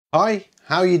Hi,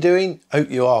 how are you doing?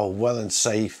 Hope you are well and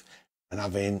safe and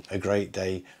having a great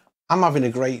day. I'm having a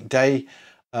great day.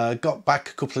 Got back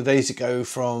a couple of days ago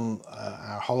from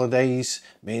our holidays.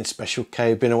 Me and Special K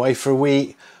have been away for a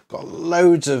week. Got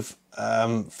loads of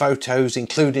photos,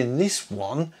 including this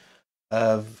one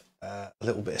of a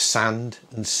little bit of sand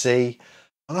and sea.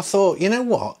 And I thought, you know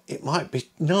what? It might be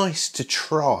nice to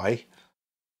try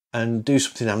and do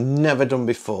something I've never done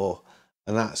before.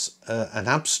 And that's an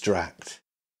abstract.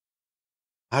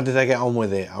 How did I get on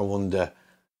with it, I wonder?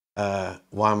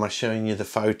 Why am I showing you the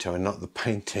photo and not the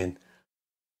painting?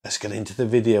 Let's get into the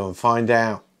video and find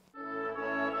out.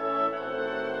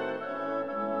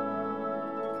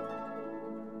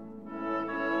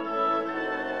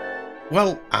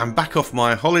 Well, I'm back off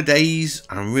my holidays.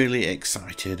 I'm really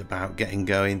excited about getting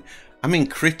going. I'm in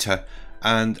Krita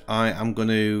and I am going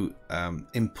to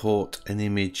import an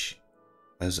image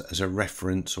as a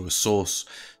reference or a source.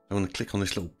 I'm going to click on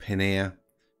this little pin here.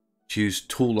 Choose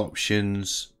tool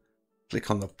options,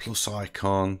 click on the plus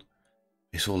icon.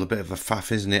 It's all a bit of a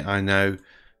faff, isn't it? I know.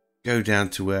 Go down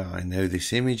to where I know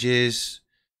this image is.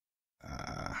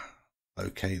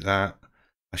 Locate that.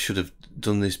 I should have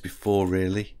done this before,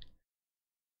 really.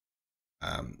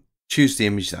 Choose the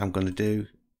image that I'm going to do.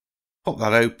 Pop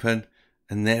that open,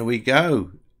 and there we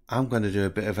go. I'm going to do a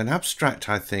bit of an abstract,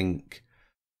 I think.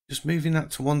 Just moving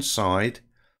that to one side.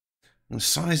 I'm going to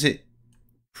size it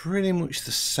pretty much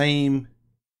the same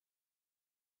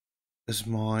as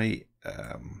my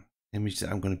image that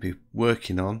I'm going to be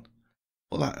working on.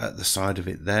 Put that at the side of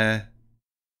it there,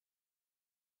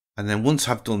 and then once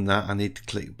I've done that, I need to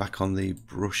click back on the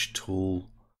brush tool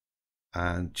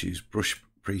and choose brush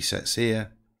presets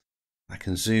here. I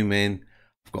can zoom in.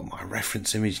 I've got my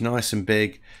reference image nice and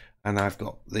big, and I've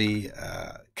got the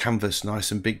canvas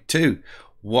nice and big too.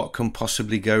 What can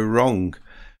possibly go wrong?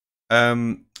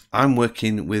 I'm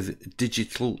working with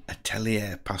Digital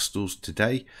Easel pastels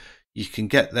today. You can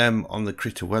get them on the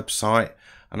Krita website,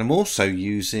 and I'm also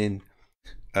using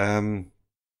the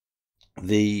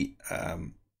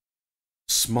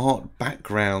smart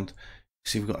background.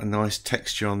 See, we've got a nice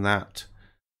texture on that,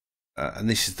 and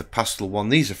this is the pastel one.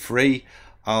 These are free.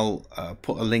 I'll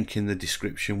put a link in the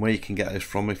description where you can get those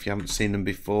from if you haven't seen them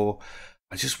before.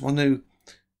 I just want to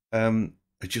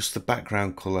adjust the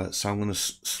background color, so I'm going to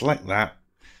select that.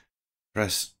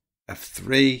 Press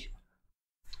F3.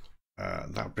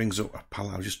 That brings up a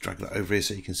palette. I'll just drag that over here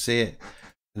so you can see it,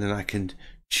 and then I can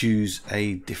choose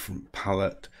a different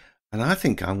palette. And I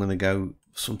think I'm going to go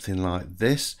something like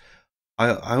this.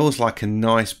 I always like a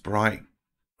nice bright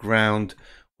ground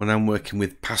when I'm working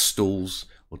with pastels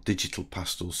or digital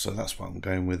pastels, so that's what I'm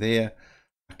going with here.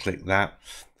 I click that,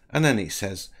 and then it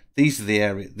says these are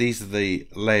the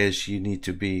layers you need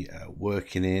to be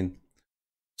working in.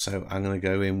 So I'm going to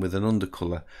go in with an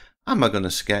undercolour. Am I going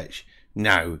to sketch?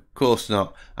 No, of course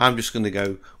not. I'm just going to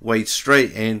go wade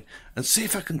straight in and see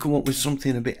if I can come up with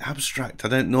something a bit abstract. I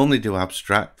don't normally do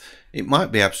abstract. It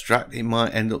might be abstract. It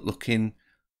might end up looking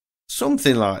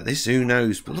something like this. Who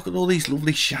knows? But look at all these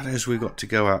lovely shadows we've got to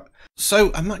go at.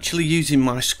 So I'm actually using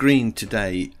my screen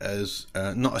today as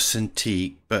not a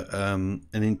Cintiq, but an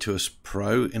Intuos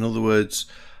Pro. In other words,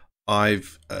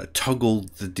 I've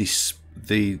toggled the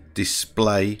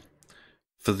display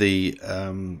for the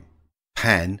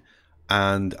pen,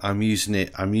 and I'm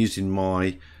using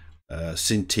my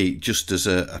Cintiq just as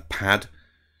a pad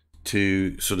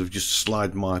to sort of just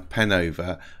slide my pen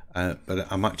over, but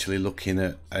I'm actually looking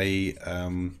at a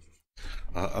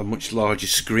much larger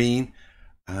screen,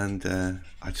 and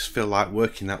I just feel like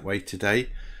working that way today.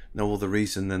 No other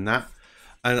reason than that.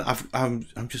 And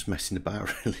I'm just messing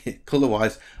about really. Colour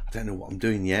wise, I don't know what I'm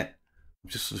doing yet. I'm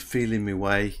just sort of feeling my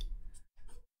way,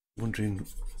 wondering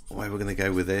where we're going to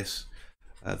go with this.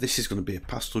 This is going to be a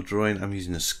pastel drawing. I'm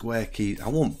using a square key. I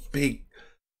want big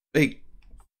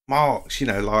marks, you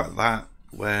know, like that,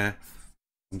 where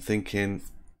I'm thinking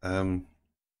I'm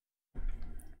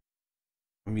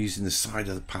using the side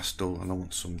of the pastel, and I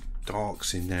want some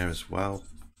darks in there as well.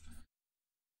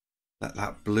 Let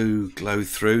that blue glow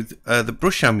through. The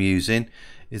brush I'm using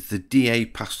is the DA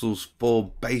Pastels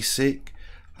 4 Basic.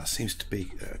 That seems to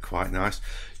be quite nice.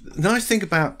 The nice thing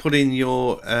about putting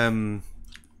your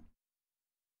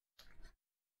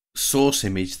source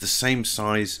image the same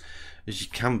size as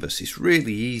your canvas, it's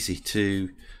really easy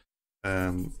to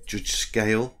judge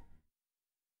scale.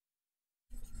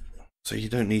 So you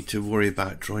don't need to worry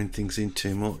about drawing things in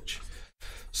too much.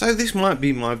 So this might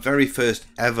be my very first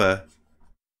ever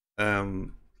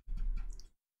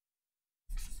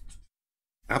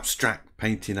abstract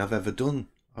painting I've ever done.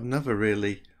 I've never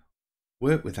really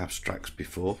worked with abstracts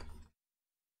before.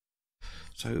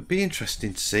 So it'd be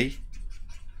interesting to see.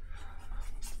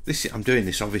 This, I'm doing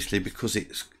this obviously because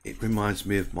it reminds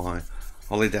me of my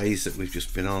holidays that we've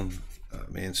just been on.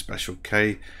 Me and Special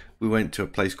K, we went to a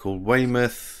place called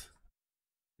Weymouth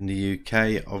in the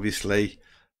UK, obviously,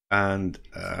 and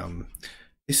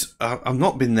I've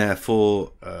not been there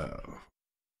for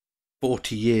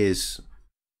 40 years.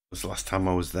 Was the last time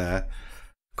I was there.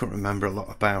 Couldn't remember a lot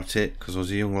about it because I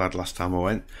was a young lad last time I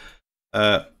went.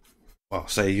 Well, I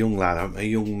say a young lad, I'm a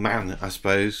young man, I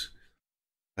suppose,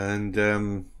 and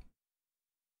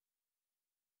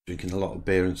drinking a lot of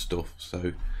beer and stuff.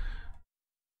 So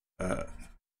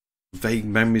vague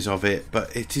memories of it,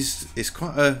 but it's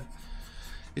quite a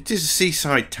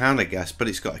seaside town, I guess. But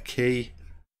it's got a quay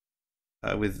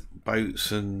with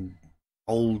boats and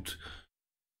old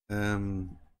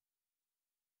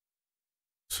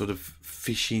sort of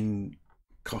fishing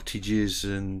cottages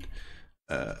and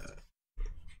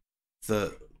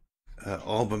the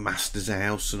harbour master's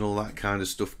house and all that kind of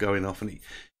stuff going off, and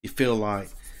you feel like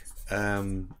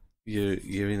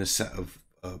you're in a set of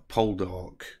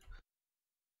Poldark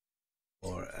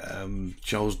or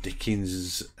Charles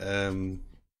Dickens' what's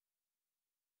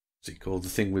it called, the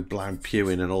thing with blind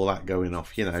pewing and all that going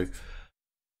off, you know.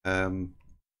 And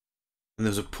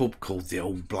there's a pub called the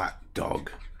Old Black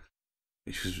Dog,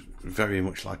 which was very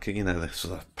much like a, you know, the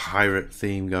sort of pirate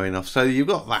theme going off. So you've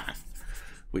got that,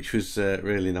 which was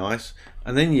really nice.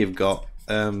 And then you've got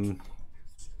an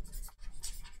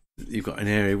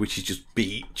area which is just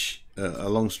beach, a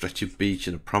long stretch of beach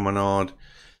and a promenade,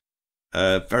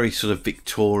 very sort of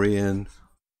Victorian,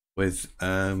 with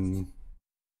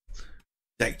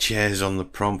deck chairs on the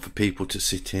prom for people to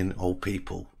sit in, old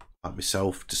people like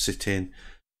myself to sit in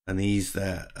and ease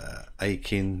their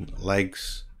aching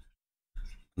legs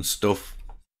and stuff.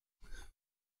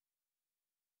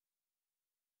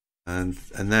 And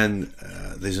then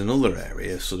there's another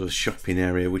area, sort of shopping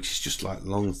area, which is just like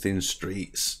long thin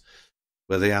streets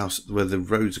where the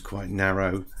roads are quite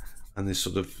narrow, and there's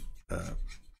sort of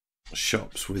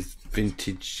shops with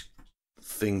vintage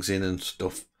things in and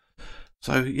stuff.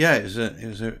 So yeah, it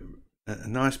was a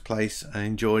nice place. I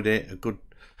enjoyed it.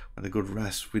 Had a good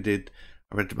rest. I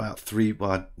read about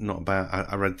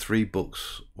I read 3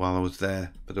 books while I was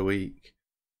there for the week,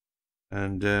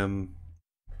 and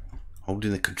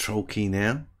holding the control key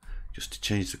now just to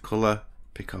change the colour,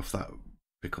 pick up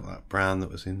that brown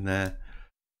that was in there.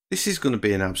 This is going to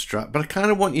be an abstract, but I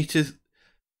kind of want you to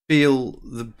feel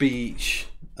the beach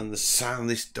and the sand,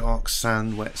 this dark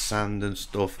sand, wet sand and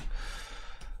stuff.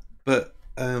 But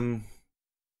I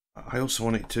also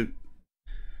want it to,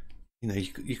 you know,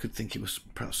 you could think it was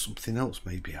perhaps something else,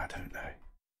 maybe, I don't know.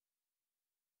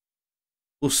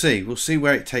 We'll see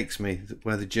where it takes me,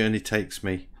 where the journey takes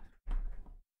me.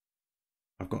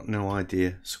 I've got no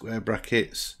idea. Square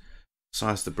brackets,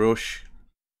 size the brush.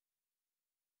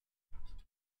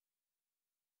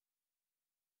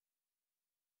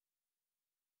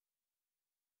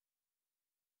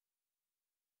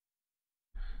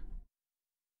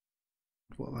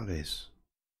 What that is,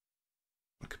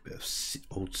 like a bit of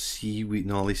old seaweed,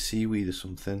 gnarly seaweed or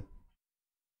something.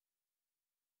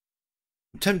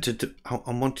 I'm tempted to,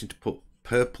 I'm wanting to put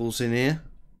purples in here.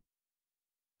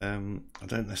 I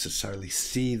don't necessarily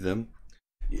see them.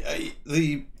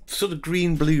 The sort of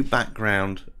green blue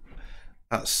background,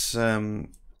 that's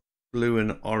blue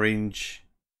and orange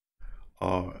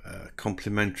are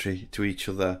complementary to each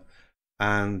other,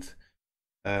 and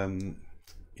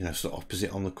you know, sort of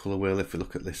opposite on the colour wheel. If we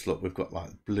look at this, look, we've got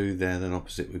like blue there, then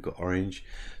opposite we've got orange,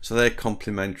 so they're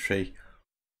complementary.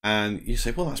 And you say,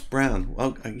 well, that's brown.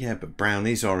 Well, yeah, but brown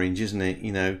is orange, isn't it?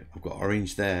 You know, I've got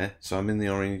orange there, so I'm in the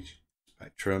orange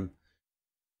spectrum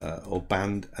or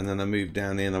band, and then I move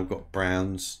down here and I've got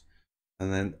browns,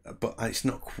 and then, but it's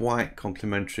not quite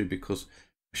complementary because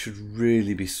I should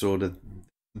really be sort of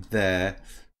there,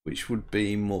 which would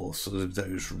be more sort of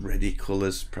those reddy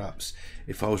colours, perhaps,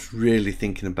 if I was really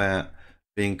thinking about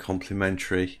being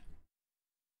complementary.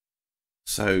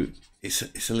 So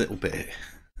it's a little bit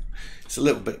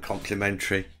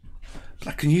complementary, but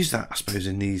I can use that, I suppose,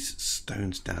 in these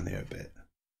stones down here a bit.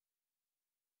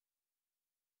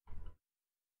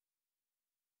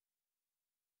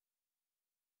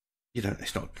 You know,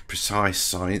 it's not precise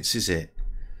science, is it?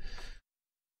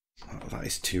 Oh, that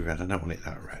is too red. I don't want it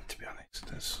that red, to be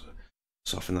honest. Let's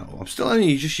soften that up. I'm still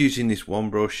only just using this one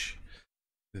brush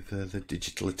with the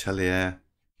Digital Atelier.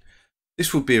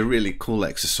 This would be a really cool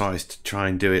exercise to try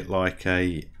and do it like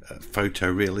a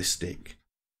photorealistic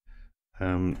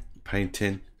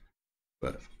painting,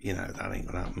 but you know, that ain't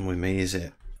gonna happen with me, is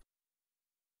it?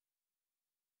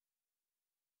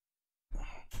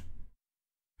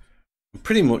 I've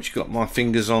pretty much got my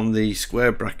fingers on the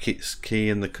square brackets key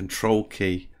and the control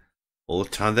key all the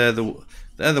time. They're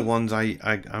the ones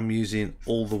I'm using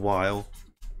all the while.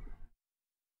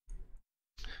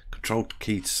 Control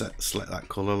key to select that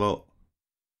colour look.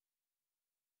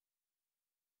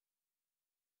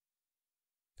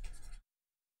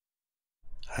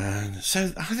 And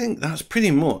so I think that's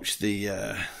pretty much the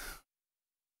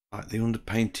like the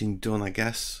underpainting done, I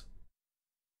guess.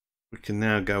 We can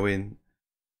now go in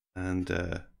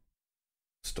and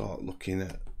start looking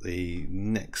at the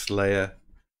next layer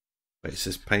where it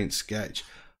says paint sketch.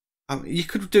 You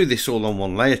could do this all on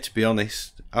one layer, to be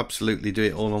honest. Absolutely do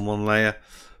it all on one layer,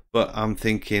 but I'm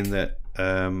thinking that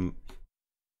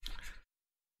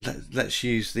let's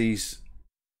use these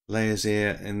layers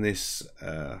here in this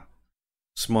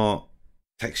smart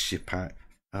texture pack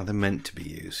how they're meant to be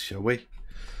used, shall we?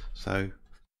 So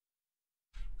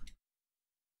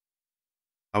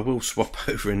I will swap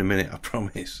over in a minute, I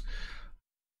promise.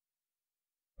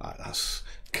 Right, that's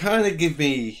kind of give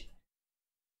me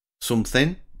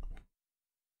something.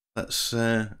 Let's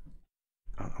I'm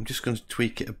just going to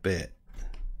tweak it a bit.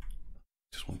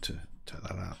 Just want to take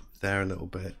that out there a little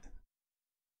bit,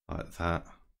 like that,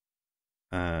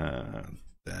 and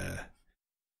there.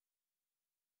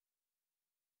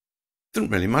 Doesn't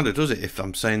really matter, does it, if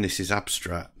I'm saying this is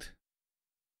abstract?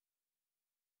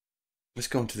 Let's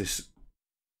go into this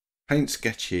paint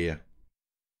sketch here.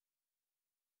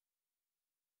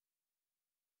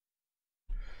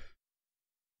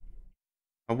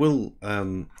 I will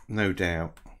no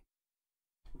doubt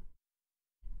at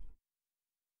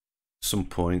some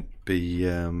point be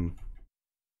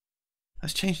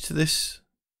let's change to this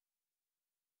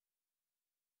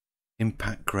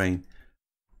impact grain.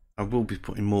 I will be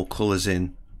putting more colours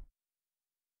in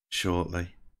shortly.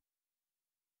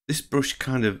 This brush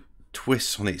kind of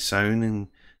twists on its own and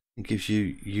gives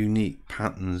you unique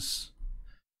patterns,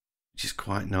 which is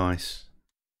quite nice.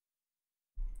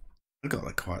 I got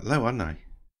that quite low, haven't I?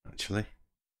 Actually,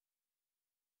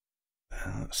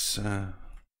 that's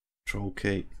control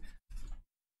key.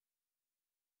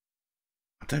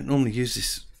 I don't normally use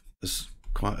this as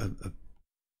quite a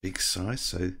big size,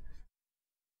 so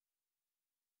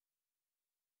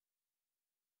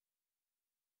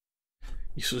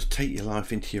you sort of take your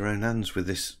life into your own hands with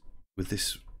this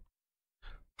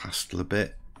pastel a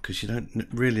bit, because you don't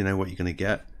really know what you're going to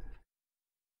get.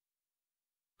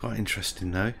 Quite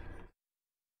interesting though.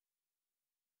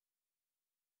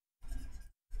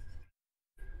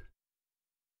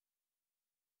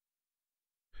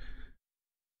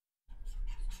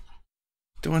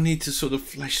 Do I need to sort of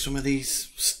flesh some of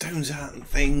these stones out and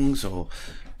things, or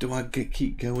do I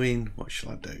keep going? What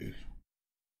shall I do?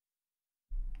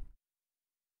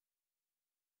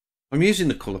 I'm using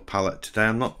the colour palette today.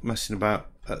 I'm not messing about.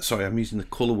 Sorry, I'm using the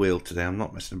colour wheel today. I'm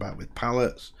not messing about with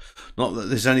palettes. Not that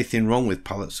there's anything wrong with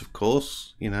palettes, of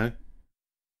course. You know,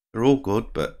 they're all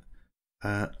good, but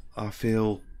I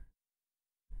feel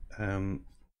I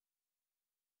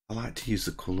like to use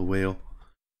the colour wheel.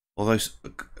 Although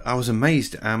I was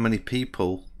amazed at how many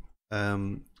people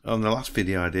on the last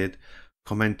video I did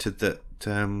commented that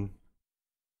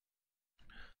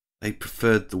they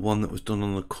preferred the one that was done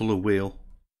on the colour wheel,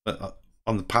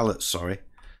 on the palette, sorry.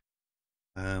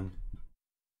 So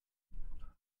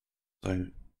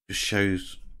just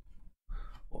shows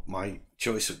what my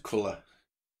choice of colour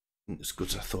isn't as good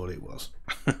as I thought it was.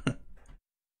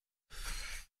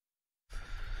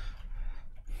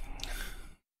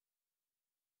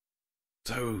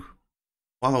 So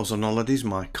while I was on holidays,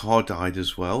 my car died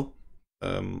as well.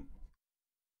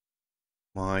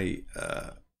 My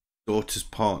daughter's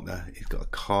partner, he's got a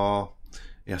car.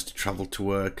 He has to travel to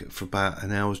work for about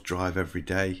an hour's drive every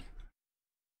day,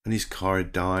 and his car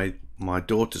had died. My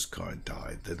daughter's car had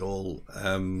died. They'd all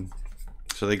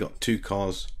so they got two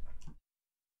cars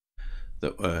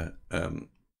that were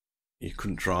you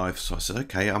couldn't drive. So I said,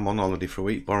 okay, I'm on holiday for a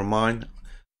week, borrow mine,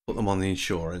 put them on the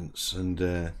insurance, and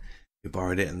he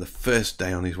borrowed it. And the first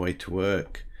day on his way to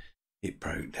work, it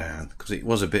broke down, because it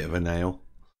was a bit of a nail,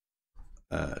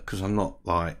 because I'm not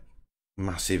like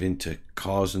massive into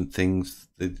cars and things.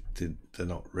 They're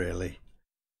not really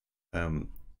they're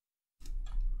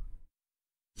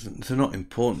not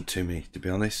important to me, to be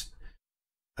honest.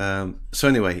 So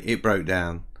anyway, it broke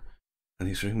down, and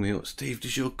he's ringing me up. Steve,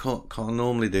 does your car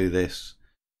normally do this?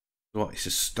 What? He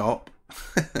says stop.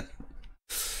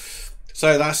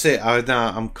 So that's it.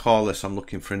 I'm carless. I'm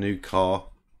looking for a new car.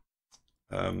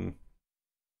 Hopefully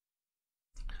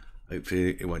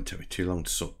it won't take me too long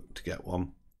to get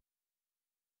one.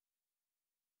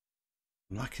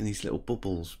 I'm liking these little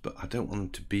bubbles, but I don't want them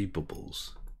to be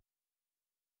bubbles.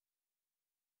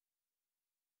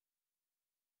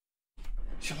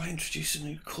 Shall I introduce a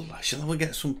new colour? Shall we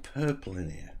get some purple in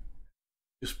here?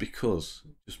 Just because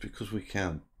we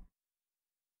can.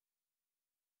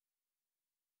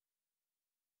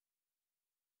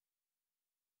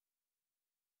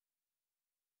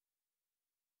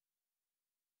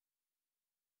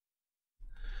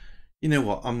 You know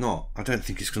what? I don't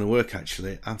think it's going to work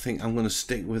actually. I think I'm going to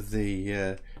stick with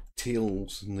the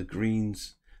teals and the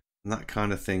greens and that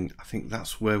kind of thing. I think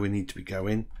that's where we need to be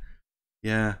going.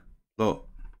 Yeah, look.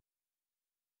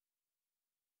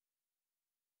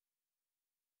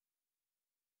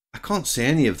 I can't see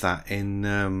any of that in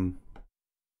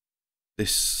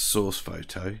this source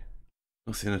photo.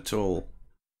 Nothing at all.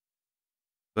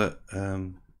 But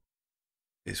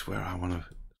it's where I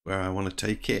want to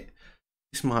take it.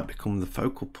 This might become the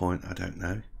focal point. I don't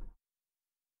know.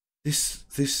 This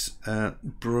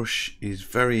brush is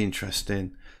very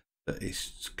interesting. That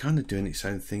it's kind of doing its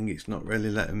own thing. It's not really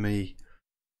letting me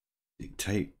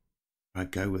dictate where I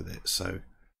go with it. So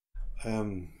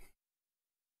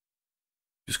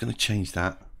just going to change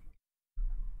that.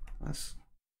 That's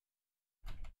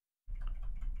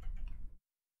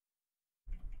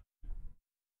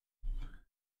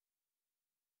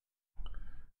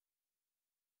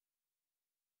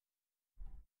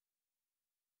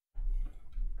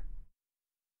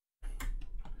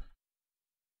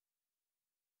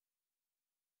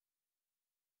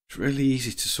it's really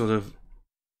easy to sort of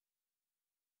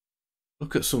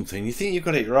look at something. You think you've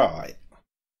got it right.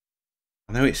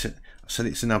 I know I said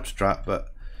it's an abstract,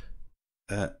 but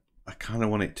I kind of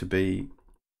want it to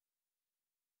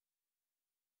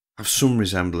have some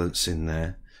resemblance in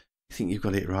there. You think you've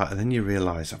got it right, and then you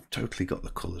realise I've totally got the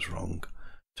colours wrong.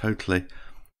 Totally.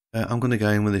 I'm going to go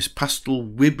in with this pastel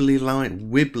wibbly line.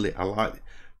 Wibbly, I like,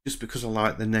 just because I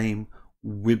like the name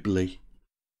wibbly.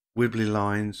 Wibbly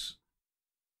lines.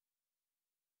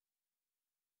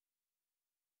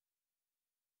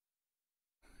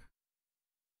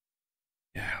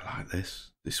 Yeah, I like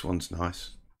this. This one's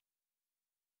nice.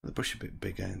 The brush a bit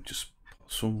bigger and just put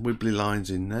some wibbly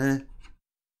lines in there.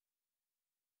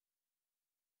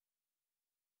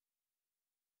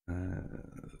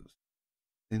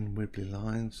 Thin wibbly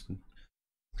lines.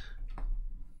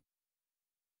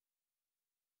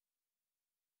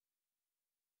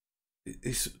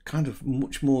 It's kind of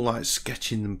much more like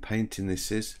sketching than painting,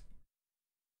 this is.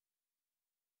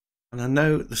 And I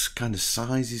know this kind of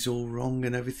size is all wrong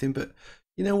and everything, but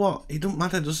you know what? It doesn't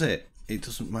matter, does it? It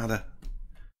doesn't matter.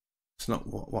 It's not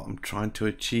what I'm trying to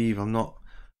achieve. I'm not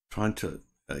trying to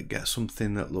get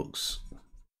something that looks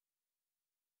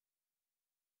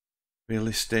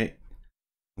realistic.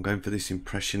 I'm going for this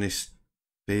impressionist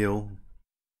feel.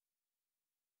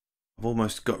 I've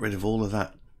almost got rid of all of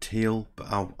that teal,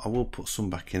 but I will put some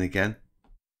back in again.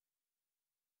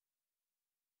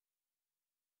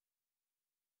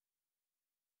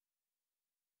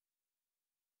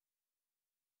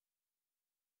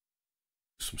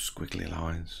 Some squiggly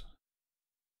lines.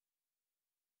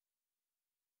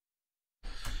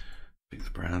 Pick the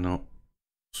brown up.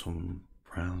 Some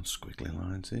brown squiggly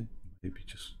lines in. Maybe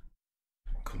just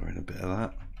colour in a bit of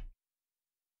that.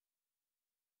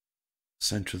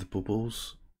 Centre of the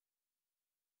bubbles.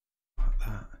 Like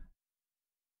that.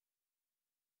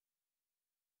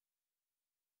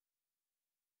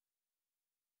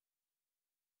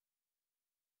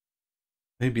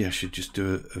 Maybe I should just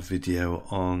do a video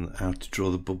on how to draw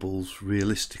the bubbles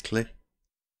realistically.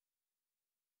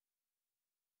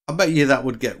 I bet you that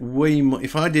would get way more.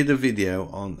 If I did a video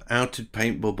on how to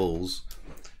paint bubbles,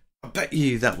 I bet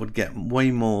you that would get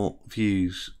way more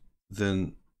views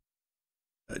than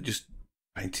just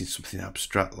painting something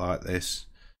abstract like this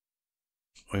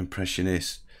or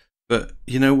impressionist. But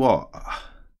you know what?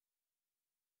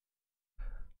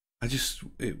 I just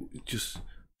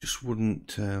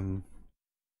wouldn't.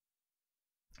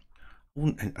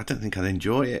 I don't think I'd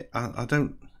enjoy it. I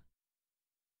don't.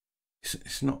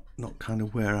 It's not kind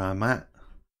of where I'm at.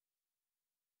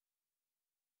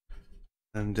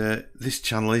 And this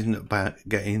channel isn't about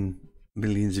getting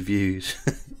millions of views.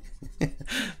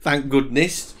 Thank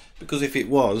goodness, because if it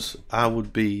was, I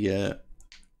would be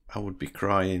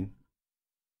crying,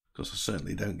 because I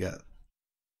certainly don't get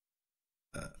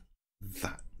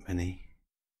that many.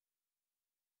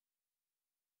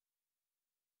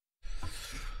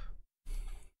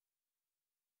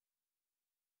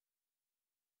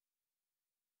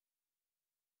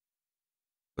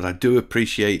 But I do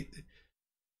appreciate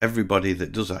everybody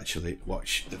that does actually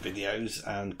watch the videos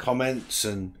and comments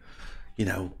and, you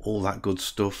know, all that good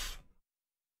stuff.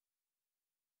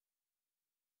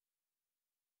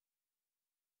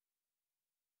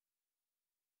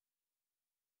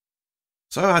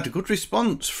 So I had a good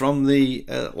response from the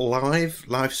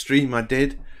live stream I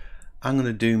did. I'm going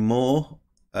to do more.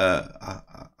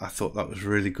 I thought that was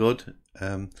really good.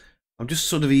 I'm just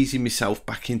sort of easing myself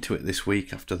back into it this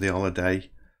week after the holiday.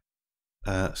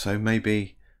 So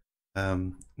maybe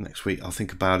next week I'll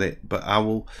think about it. But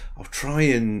I'll try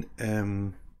and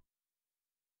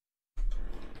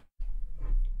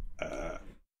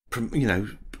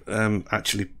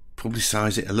actually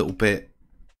publicize it a little bit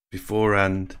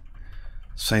beforehand,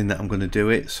 saying that I'm going to do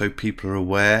it so people are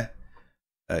aware.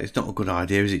 It's not a good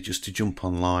idea, is it, just to jump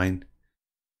online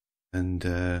and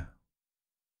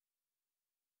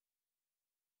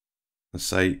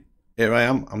say, here I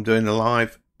am, I'm doing a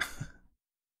live.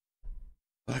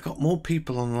 But I got more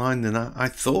people online than I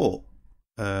thought.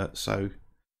 So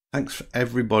thanks for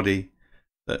everybody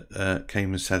that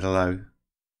came and said hello.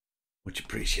 Much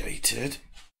appreciated.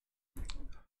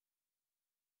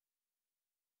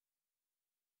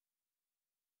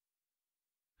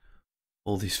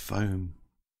 All this foam.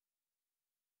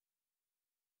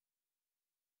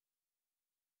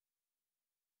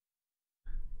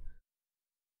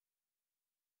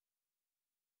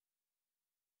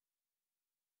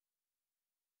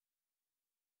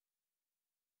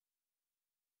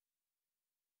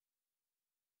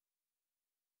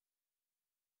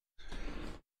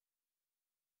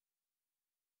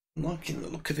 I'm liking the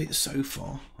look of it so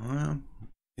far. I am.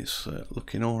 It's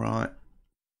looking all right.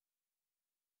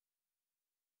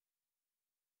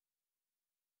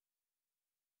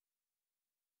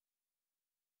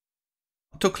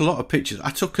 I took a lot of pictures. I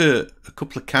took a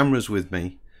couple of cameras with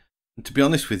me, and to be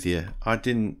honest with you, I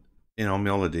didn't, on my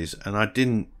holidays, and I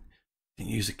didn't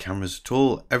use the cameras at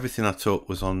all. Everything I took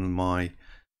was on my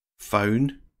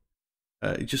phone.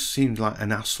 It just seemed like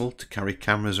an hassle to carry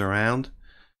cameras around.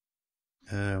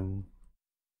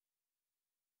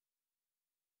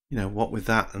 What with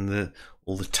that and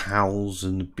all the towels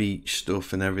and the beach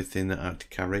stuff and everything that I had to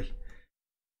carry,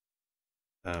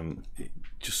 it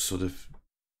just sort of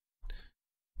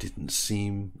didn't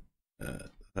seem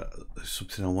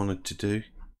something I wanted to do.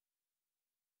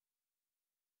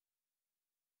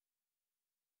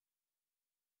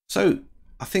 So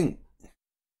I think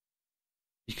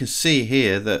you can see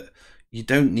here that you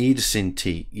don't need a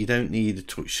Cintiq, you don't need a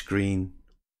touch screen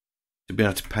to be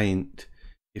able to paint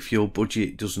if your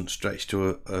budget doesn't stretch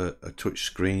to a touch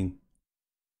screen.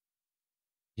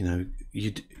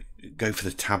 You'd go for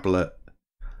the tablet,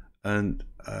 and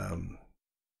I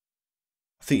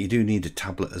think you do need a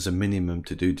tablet as a minimum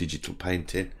to do digital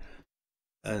painting.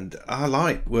 And I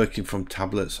like working from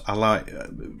tablets. I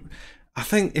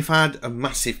think if I had a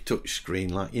massive touch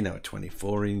screen, like a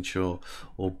 24-inch or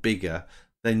bigger,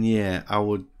 then yeah, I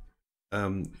would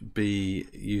be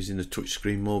using the touch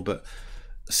screen more. But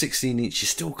 16-inch, you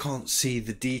still can't see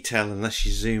the detail unless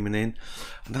you're zooming in,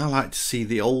 and I like to see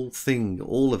the whole thing,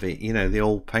 all of it, the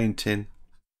old painting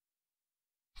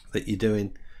that you're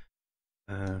doing.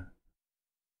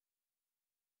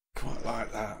 Quite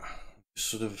like that. Just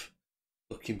sort of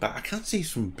looking back, I can see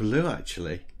some blue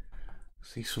actually.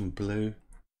 See some blue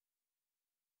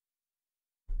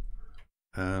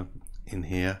in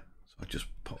here, so I just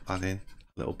pop that in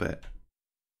a little bit,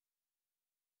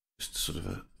 just sort of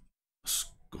a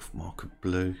scuff mark of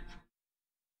blue.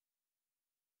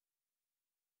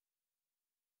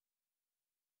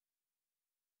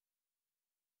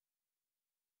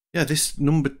 Yeah, this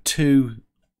number 2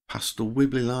 pastel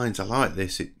wibbly lines, I like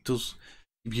this. It does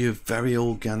give you a very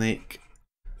organic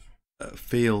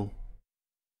feel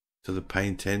to the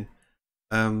painting.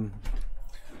 Having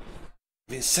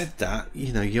said that,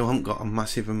 you haven't got a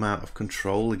massive amount of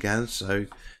control again, so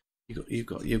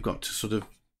you've got to sort of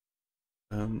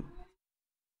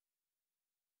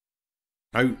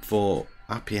hope for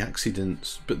happy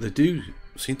accidents, but they do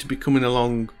seem to be coming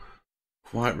along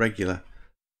quite regular.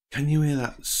 Can you hear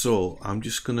that saw? I'm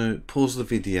just going to pause the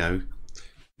video,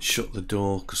 shut the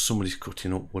door because somebody's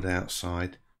cutting up wood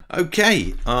outside.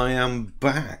 Okay, I am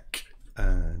back,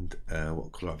 and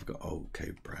what colour have I got?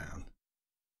 Okay, brown.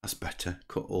 That's better.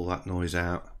 Cut all that noise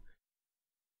out.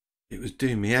 It was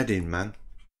doing me head in, man.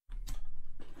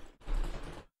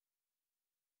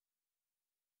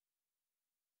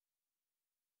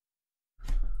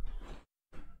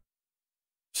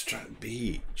 Strat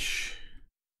Beach.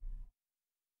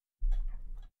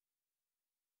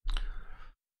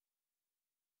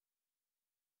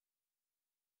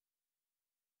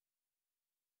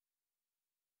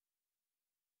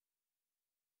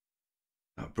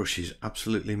 That brush is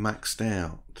absolutely maxed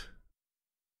out,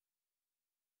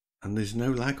 and there's no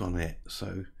lag on it,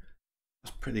 so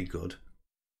that's pretty good.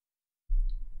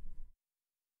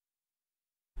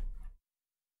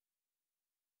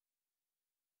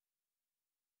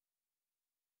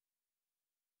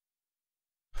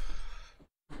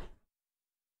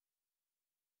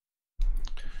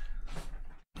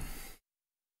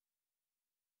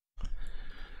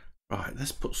 Right,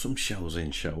 let's put some shells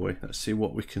in, shall we? Let's see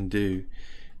what we can do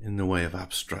in the way of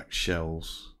abstract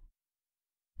shells.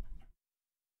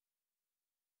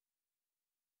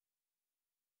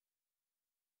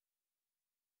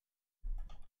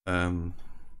 I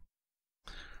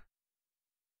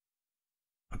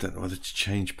don't know whether to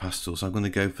change pastels. I'm going to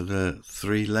go for the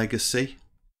 3 Legacy.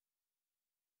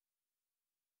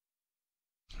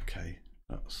 Okay,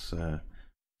 that's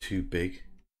too big.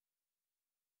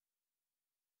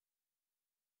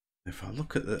 If I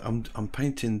look at the, I'm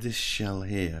painting this shell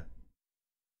here.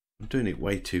 I'm doing it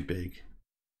way too big,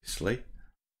 obviously.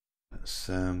 Let's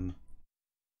shrink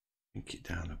it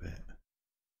down a bit.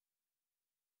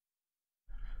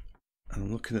 And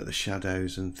I'm looking at the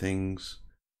shadows and things,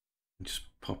 and just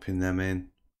popping them in.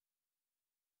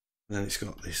 And then it's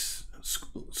got this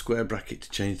square bracket to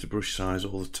change the brush size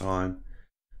all the time.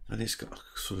 And it's got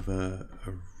sort of a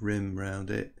rim around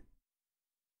it.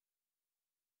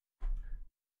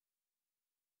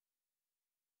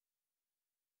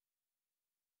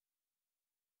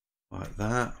 Like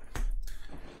that.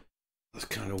 That's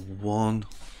kind of one.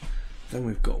 Then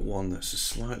we've got one that's a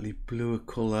slightly bluer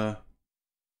colour.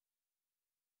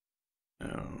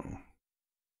 Oh.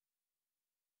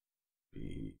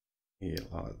 Here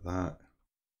like that.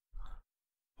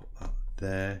 Put that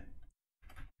there.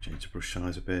 Change the brush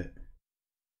size a bit.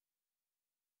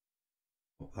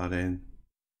 Put that in.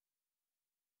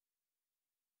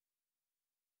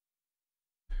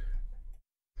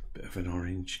 Bit of an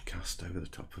orange cast over the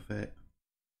top of it.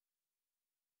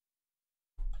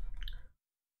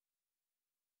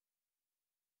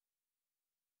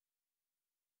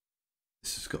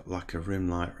 This has got like a rim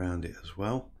light around it as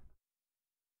well.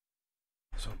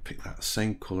 So I'll pick that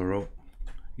same colour up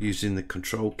using the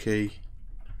control key.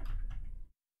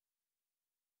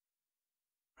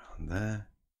 Around there.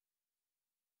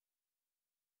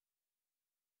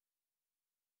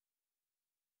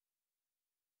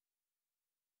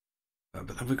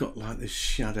 But then we've got like this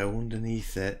shadow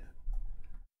underneath it.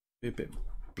 Be a bit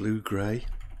blue-grey.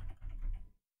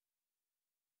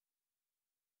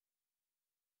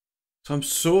 So I'm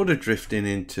sort of drifting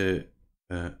into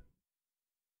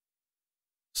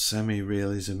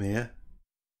semi-realism here.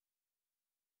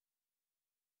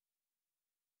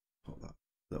 Put that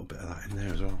little bit of that in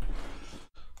there as well.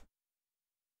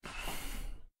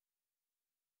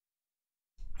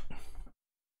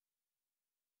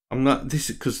 I'm not this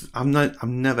is because I've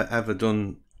never ever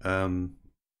done an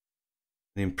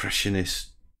impressionist,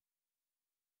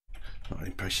 not an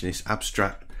impressionist,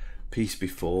 abstract piece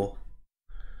before.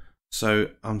 So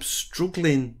I'm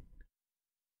struggling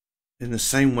in the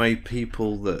same way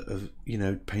people that have, you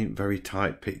know, paint very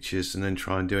tight pictures and then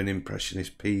try and do an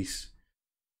impressionist piece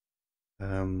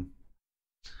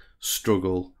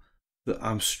struggle, that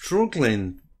I'm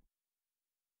struggling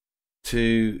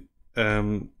to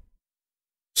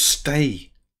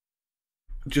stay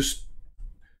just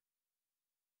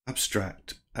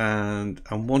abstract, and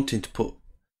I'm wanting to put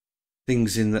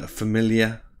things in that are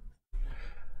familiar.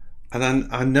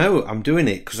 And I know I'm doing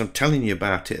it because I'm telling you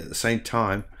about it at the same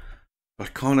time. But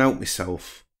I can't help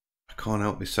myself. I can't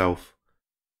help myself.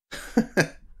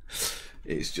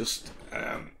 It's just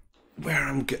where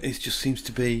I'm. It just seems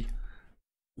to be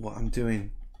what I'm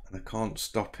doing, and I can't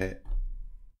stop it.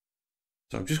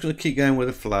 So I'm just going to keep going with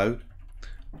the flow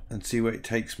and see where it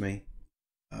takes me.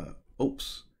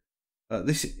 Oops.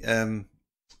 This. Okay,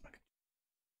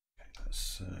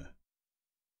 let's.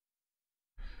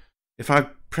 If I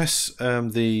press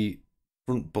the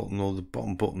front button or the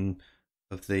bottom button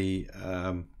of the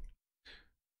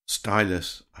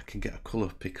stylus, I can get a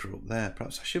colour picker up there.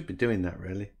 Perhaps I should be doing that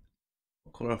really.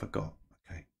 What colour have I got?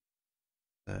 Okay.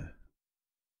 There.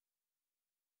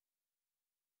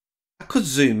 I could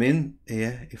zoom in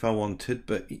here if I wanted,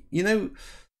 but you know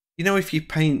if you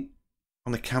paint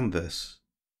on a canvas,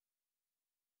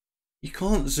 you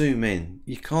can't zoom in.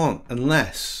 You can't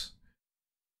unless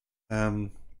you've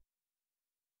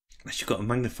got a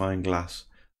magnifying glass.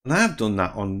 And I have done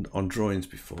that on drawings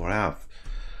before, I have.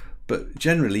 But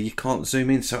generally you can't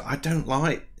zoom in, so I don't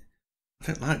like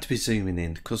to be zooming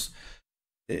in because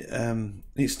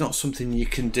it's not something you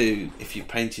can do if you're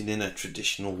painting in a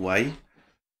traditional way.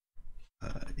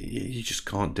 You just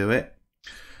can't do it.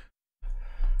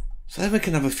 So then we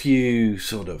can have a few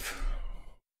sort of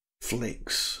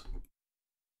flicks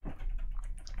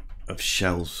of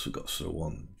shells. We've got sort of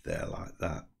one there like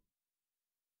that.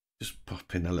 Just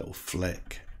pop in a little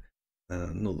flick,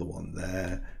 and another one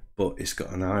there, but it's got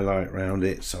an highlight around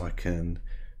it, so I can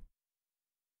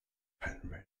pen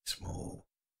really small.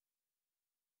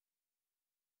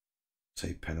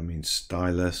 Say pen, I mean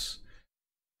stylus,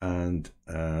 and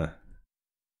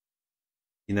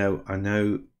You know, I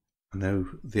know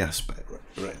the aspect,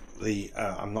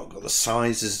 I'm not got the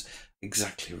sizes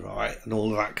exactly right and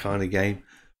all of that kind of game,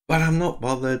 but I'm not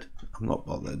bothered. I'm not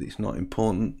bothered. It's not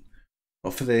important.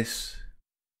 Not for this.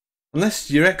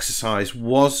 Unless your exercise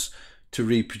was to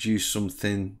reproduce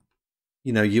something,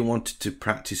 you know, you wanted to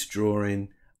practice drawing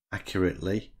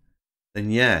accurately,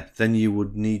 then yeah, then you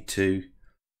would need to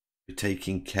be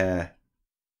taking care.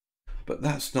 But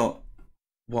that's not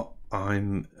what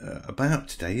I'm about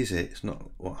today, is it? It's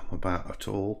not what I'm about at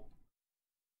all.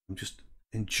 I'm just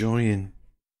enjoying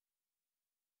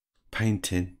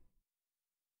painting.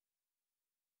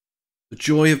 The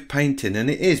joy of painting, and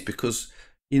it is because,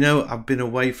 you know, I've been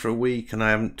away for a week and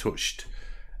I haven't touched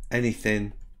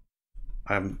anything.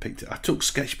 I haven't picked it. I took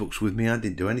sketchbooks with me. I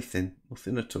didn't do anything,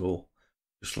 nothing at all.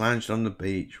 Just lounged on the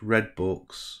beach, read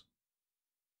books.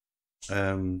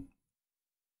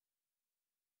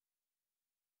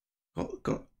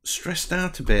 Got stressed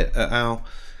out a bit at how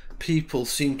people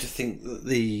seem to think that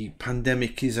the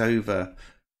pandemic is over,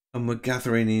 and we're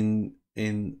gathering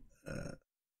in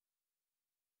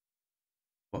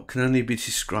what can only be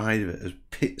described as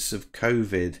pits of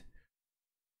COVID,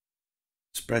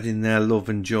 spreading their love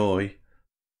and joy,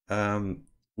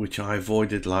 which I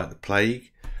avoided like the plague,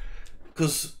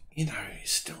 because you know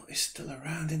it's still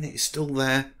around, isn't it? It's still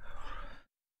there.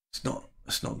 It's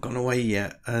not gone away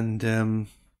yet, and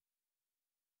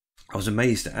I was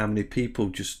amazed at how many people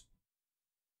just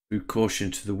threw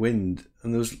caution to the wind,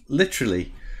 and there was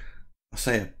literally, I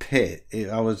say a pit.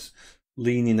 I was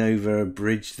leaning over a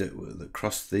bridge that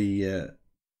crossed the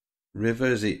river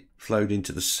as it flowed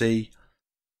into the sea,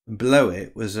 and below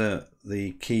it was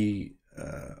the quay,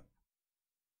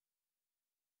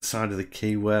 side of the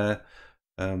quay where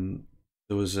there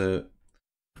was a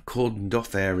cordoned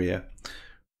off area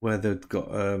where they'd got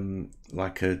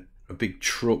like a big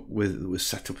truck that was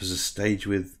set up as a stage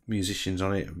with musicians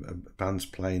on it, bands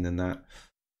playing and that,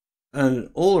 and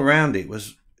all around it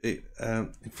was in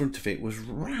front of it was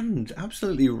rammed,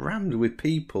 absolutely rammed with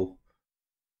people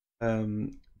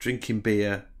drinking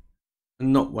beer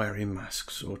and not wearing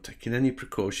masks or taking any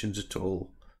precautions at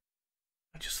all.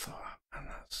 I just thought, man,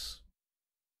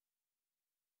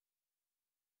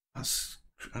 that's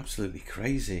absolutely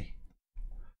crazy.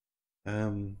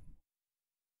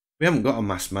 We haven't got a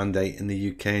mask mandate in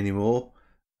the UK anymore.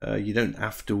 You don't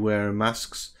have to wear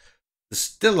masks. There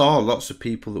still are lots of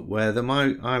people that wear them.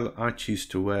 I choose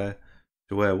to wear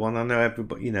one. I know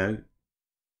everybody. You know,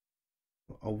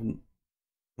 I'm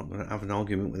not going to have an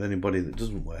argument with anybody that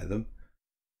doesn't wear them.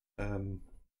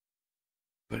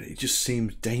 But it just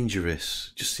seems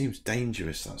dangerous. It just seems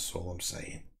dangerous. That's all I'm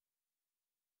saying.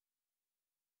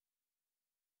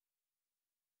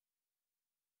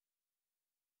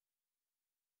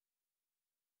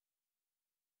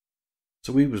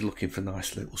 So we was looking for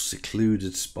nice little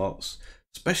secluded spots,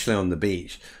 especially on the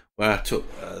beach, where I took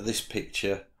this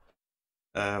picture.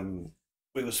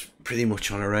 We was pretty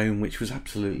much on our own, which was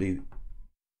absolutely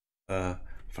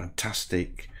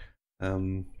fantastic.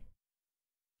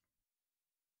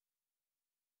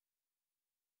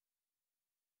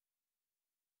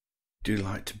 Do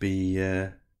like to be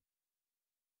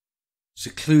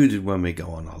secluded when we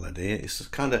go on holiday. It's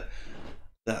kind of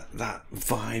that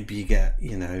vibe you get,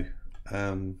 you know.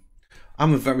 I'm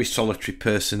a very solitary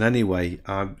person anyway.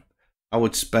 I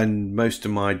would spend most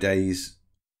of my days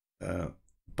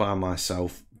by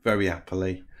myself very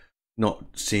happily, not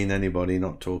seeing anybody,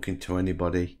 not talking to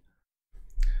anybody.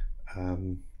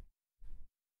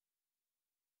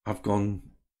 I've gone,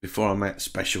 before I met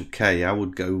Special K, I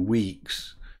would go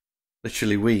weeks,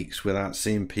 literally weeks, without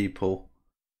seeing people,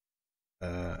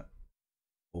 or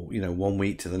you know, 1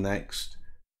 week to the next,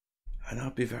 and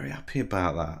I'd be very happy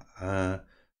about that.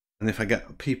 And if I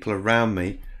get people around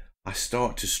me, I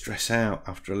start to stress out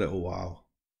after a little while.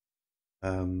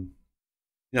 You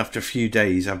know, after a few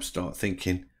days, I start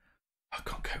thinking, I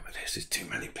can't cope with this. There's too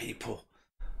many people.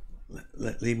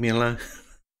 Leave me alone.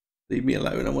 Leave me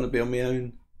alone. I want to be on my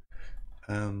own.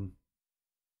 There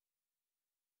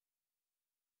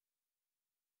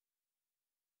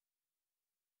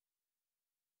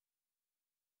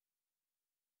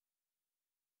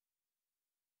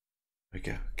we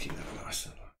go. Keep that nice.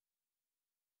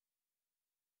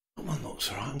 That one looks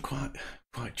alright. I'm quite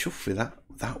chuffed with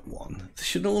that one. They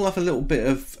should all have a little bit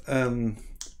of.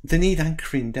 They need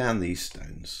anchoring down, these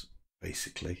stones,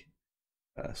 basically.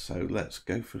 So let's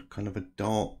go for kind of a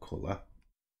dark colour.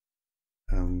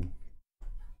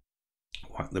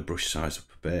 Whack the brush size up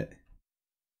a bit.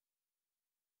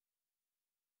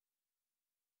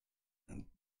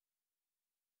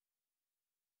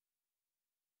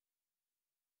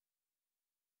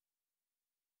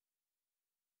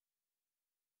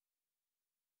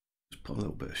 just put a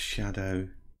little bit of shadow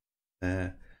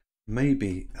there,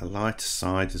 maybe a lighter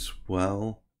side as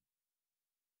well.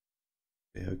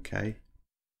 Be okay.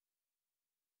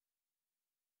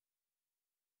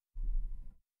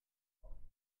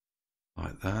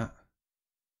 Like that.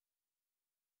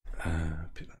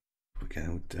 Again,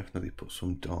 we'll definitely put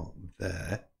some dark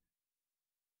there.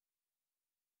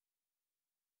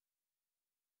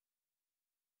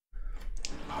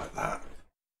 Like that.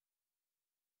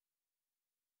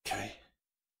 Okay.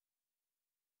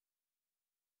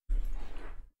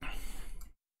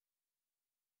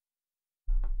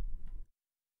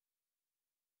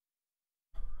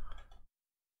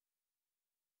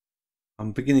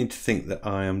 I'm beginning to think that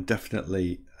I am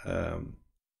definitely an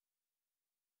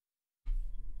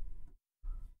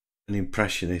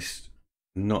impressionist,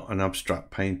 not an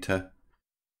abstract painter.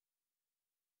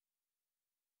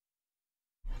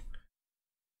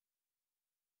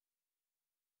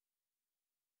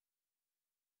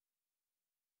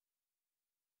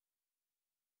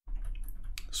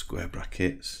 Square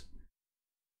brackets.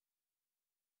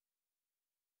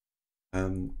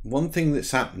 One thing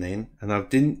that's happening, and I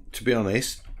didn't, to be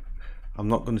honest, I'm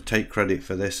not going to take credit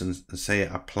for this and say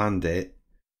I planned it,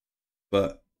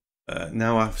 but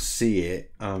now I see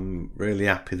it, I'm really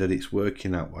happy that it's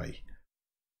working that way.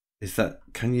 Is that,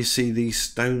 can you see these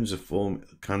stones are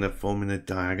kind of forming a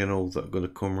diagonal that are going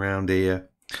to come around here,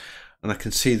 and I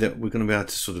can see that we're going to be able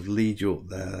to sort of lead you up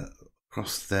there,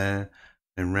 across there,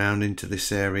 and round into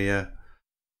this area,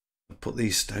 and put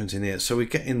these stones in here. So we're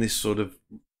getting this sort of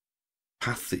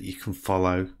path that you can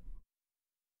follow,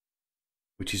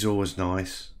 which is always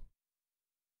nice.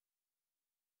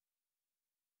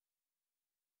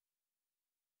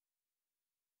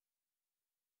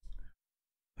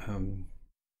 I'm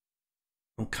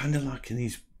kind of liking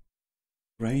these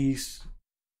greys.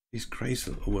 These greys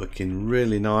are working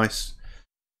really nice.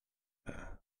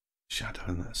 Shadow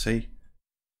in that, see?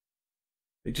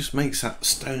 It just makes that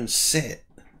stone sit.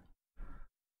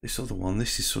 This other one,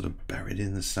 this is sort of buried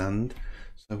in the sand,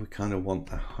 so we kind of want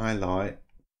to highlight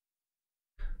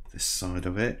this side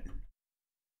of it,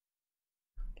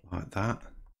 like that,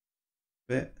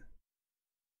 bit,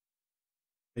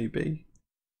 maybe.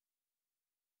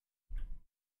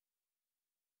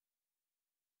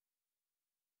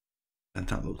 And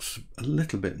that looks a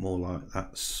little bit more like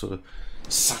that sort of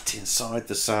sat inside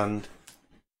the sand.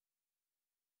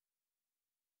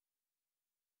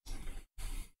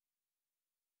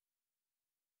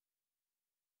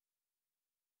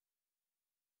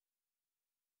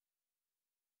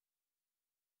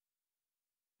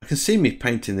 I can see me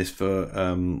painting this for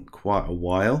quite a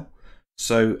while,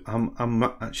 so I'm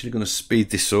actually going to speed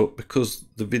this up because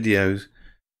the video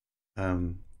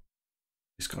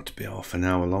it's got to be half an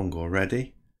hour long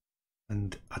already,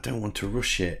 and I don't want to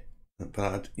rush it,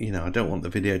 but you know, I don't want the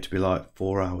video to be like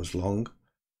 4 hours long,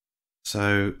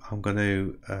 so I'm going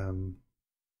to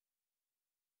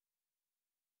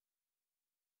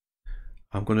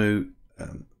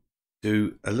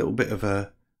do a little bit of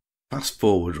a fast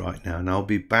forward right now, and I'll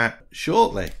be back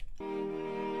shortly.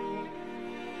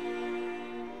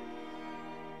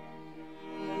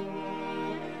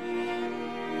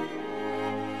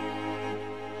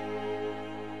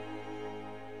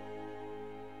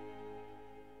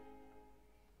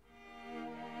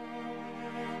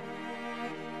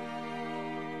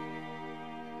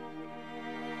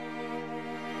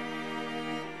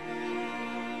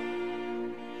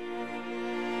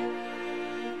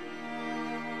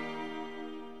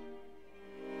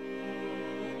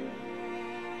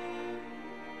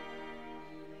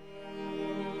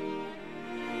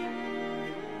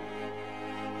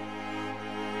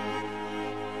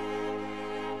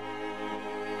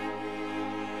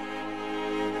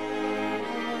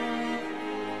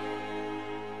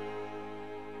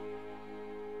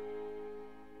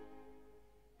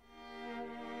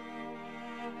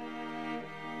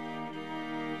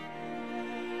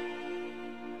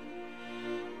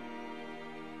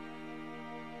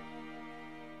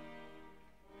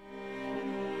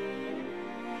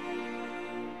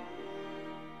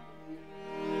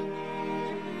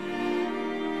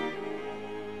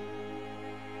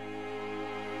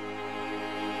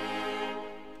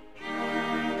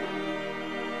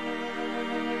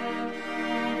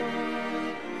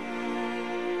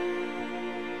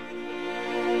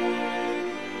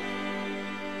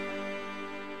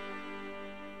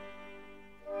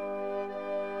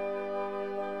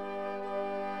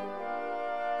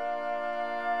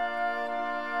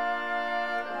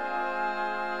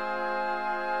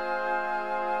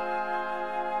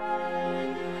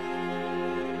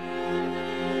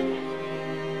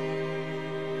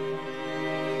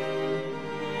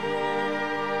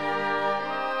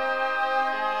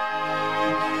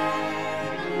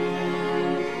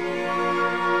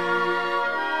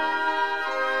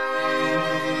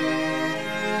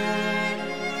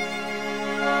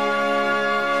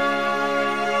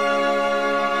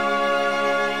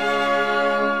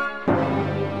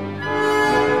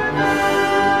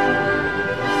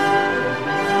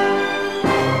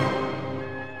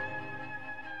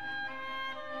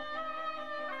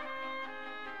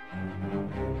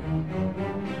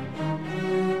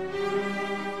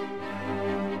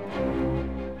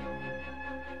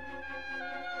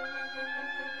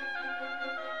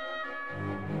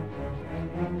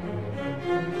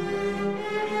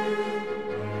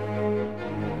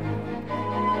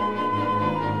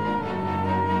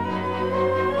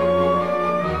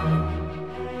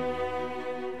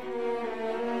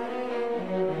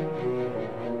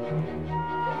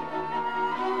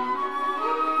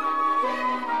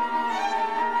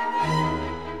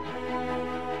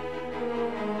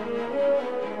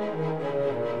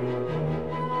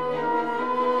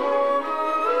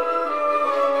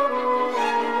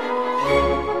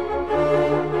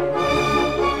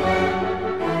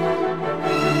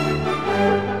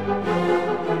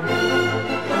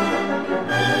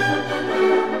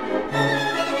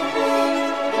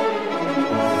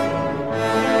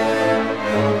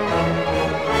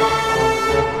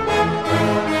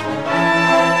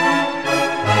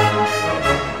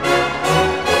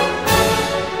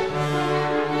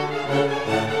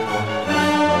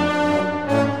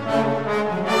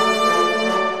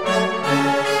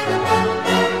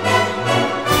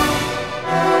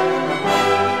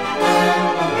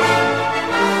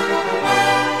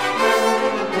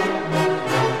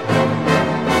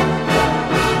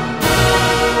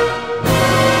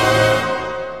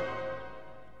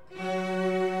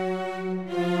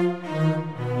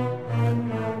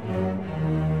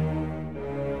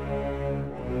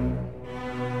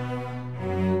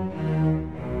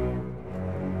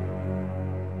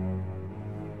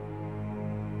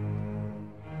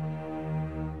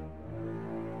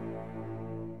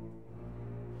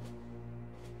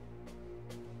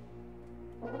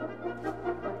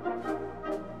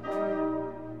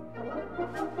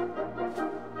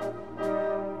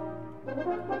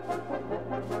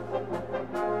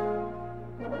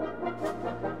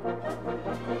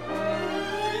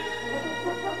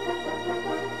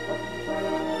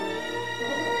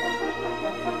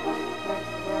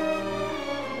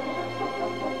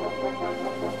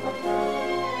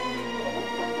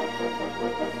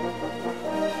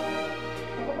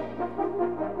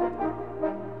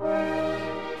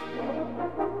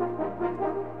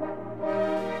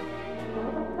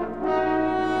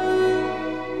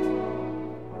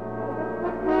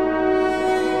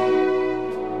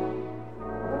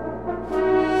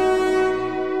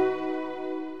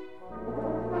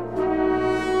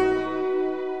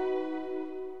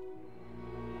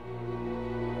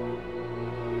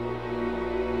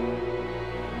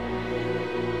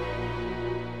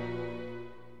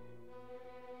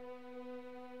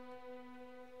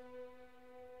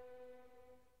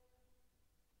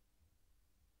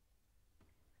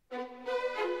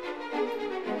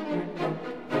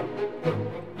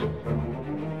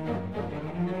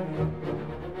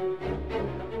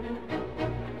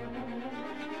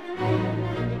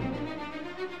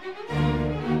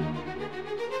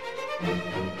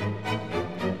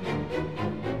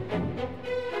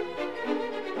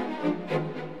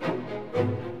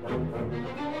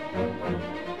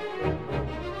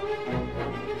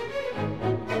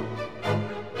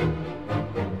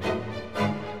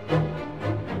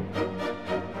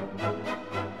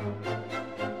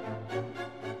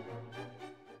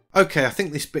 Okay, I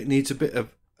think this bit needs a bit of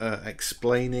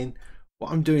explaining.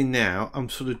 What I'm doing now, I'm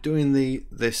sort of doing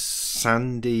this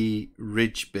sandy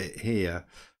ridge bit here,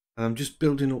 and I'm just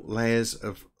building up layers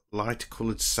of lighter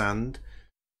coloured sand,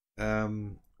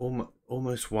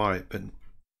 almost white but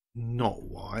not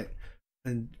white,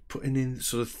 and putting in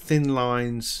sort of thin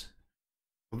lines.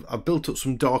 I've built up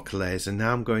some darker layers, and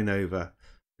now I'm going over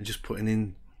and just putting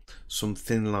in some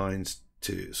thin lines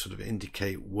to sort of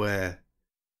indicate where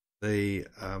the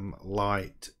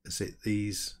light is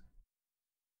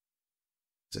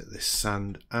this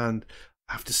sand. And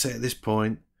I have to say, at this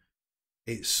point,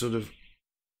 it's sort of,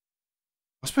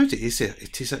 I suppose it is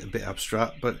a bit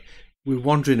abstract, but we're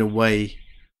wandering away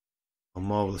on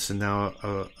Marvelous, and now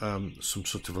some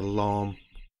sort of alarm,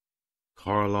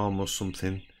 car alarm or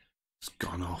something, has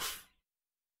gone off.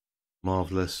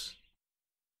 Marvelous.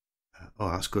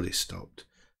 Oh, that's good, it stopped.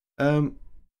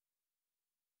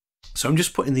 So I'm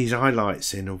just putting these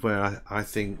highlights in of where I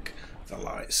think the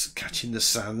light's catching the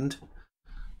sand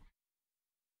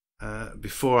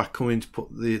before I come in to put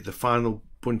the final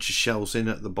bunch of shells in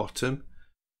at the bottom.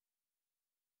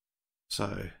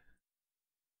 So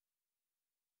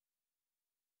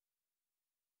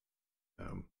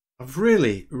I've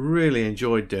really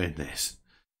enjoyed doing this.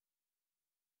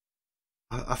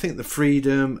 I think the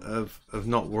freedom of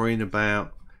not worrying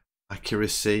about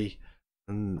accuracy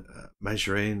and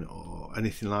measuring or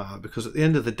anything like that, because at the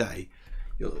end of the day,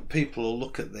 people will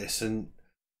look at this and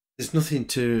there's nothing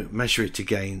to measure it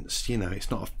against. You know, it's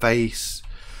not a face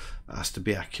that has to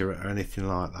be accurate or anything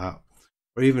like that,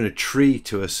 or even a tree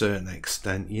to a certain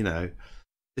extent. You know,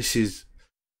 this is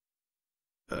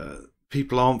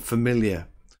people aren't familiar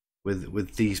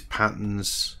with these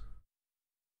patterns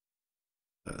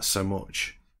so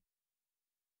much.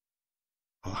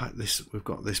 I like this. We've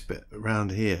got this bit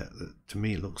around here that to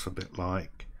me looks a bit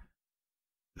like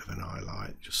a bit of an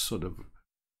highlight, just sort of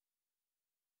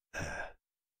there.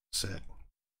 That's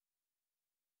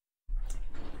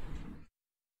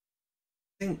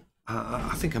it.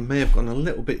 I think I may have gone a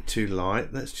little bit too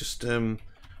light. Let's just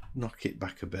knock it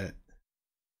back a bit.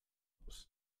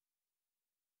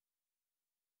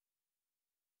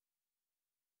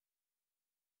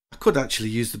 I could actually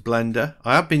use the blender.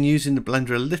 I have been using the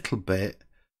blender a little bit.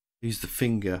 Use the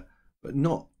finger, but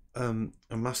not a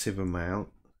massive amount,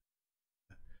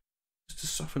 just to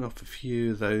soften off a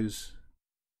few of those,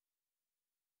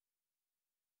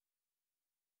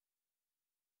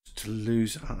 just to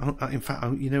lose. In fact,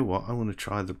 you know what, I want to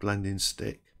try the blending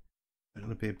stick. I'm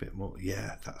going to be a bit more.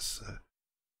 Yeah, that's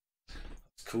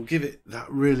cool. Give it, that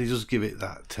really does give it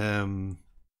that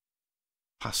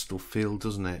pastel feel,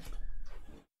 doesn't it?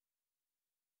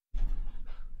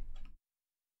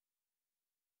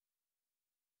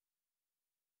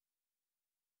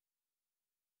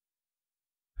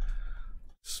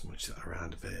 Smudge that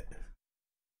around a bit.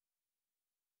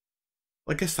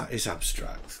 Well, I guess that is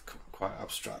abstract, quite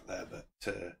abstract there, but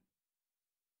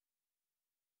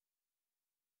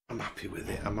I'm happy with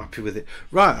it. I'm happy with it.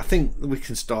 Right, I think we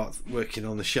can start working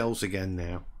on the shells again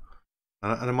now,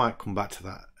 and I might come back to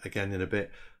that again in a bit.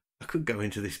 I could go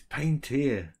into this paint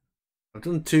here. I've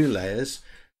done 2 layers.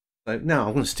 So now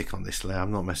I'm going to stick on this layer.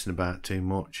 I'm not messing about too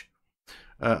much.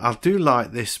 I do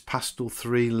like this Pastel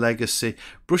 3 Legacy.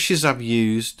 Brushes I've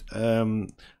used,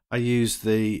 I use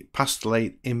the Pastel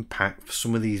 8 Impact for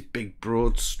some of these big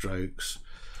broad strokes.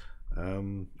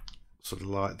 Sort of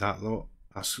like that. Look,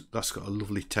 that's got a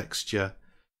lovely texture.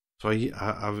 So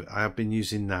I have been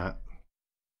using that.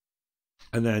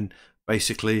 And then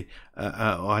basically,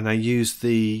 and I use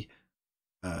the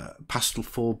Pastel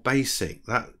 4 Basic.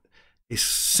 That is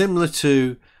similar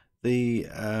to the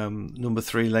number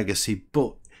 3 Legacy,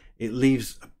 but it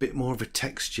leaves a bit more of a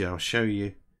texture. I'll show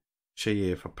you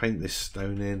if I paint this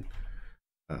stone in.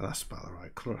 That's about the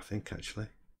right colour, I think, actually.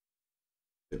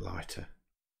 A bit lighter.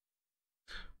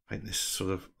 Paint this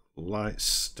sort of light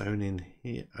stone in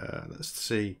here. Let's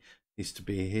see, needs to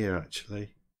be here actually.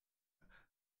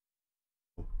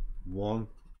 1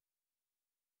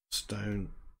 stone,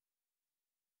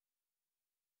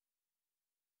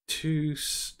 2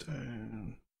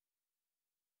 stone,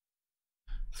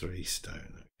 3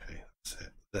 stone. Okay, that's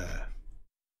it. There.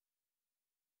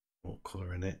 More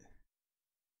colour in it.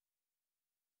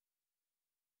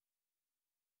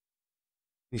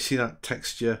 You see that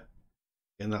texture?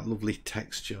 And that lovely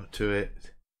texture to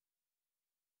it.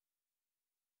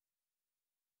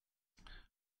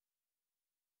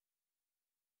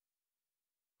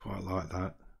 Quite like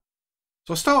that.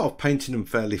 So I start off painting them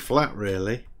fairly flat,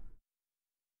 really.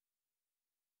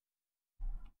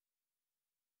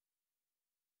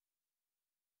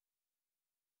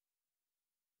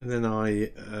 And then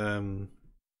I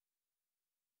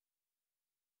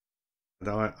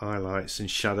add highlights and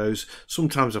shadows.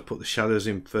 Sometimes I put the shadows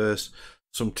in first.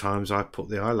 Sometimes I put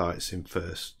the highlights in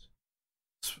first.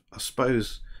 I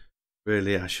suppose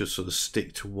really I should sort of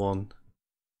stick to one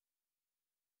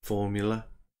formula.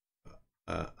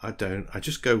 I don't. I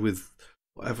just go with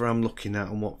whatever I'm looking at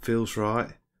and what feels right.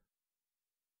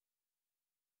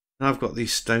 Now I've got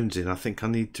these stones in, I think I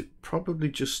need to probably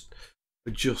just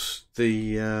adjust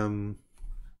the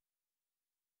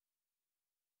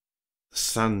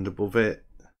sand above it.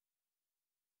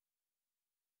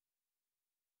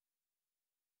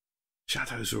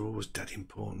 Shadows are always dead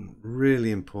important,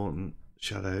 really important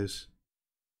shadows.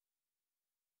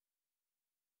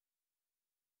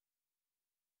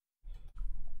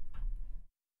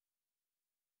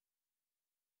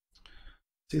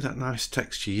 See that nice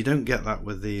texture? You don't get that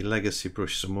with the Legacy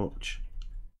brush so much.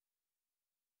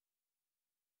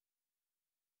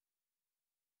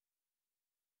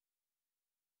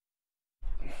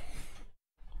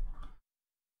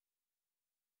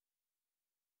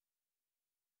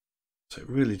 So it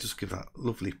really does give that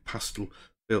lovely pastel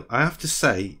feel. I have to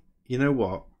say, you know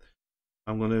what?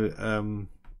 I'm going to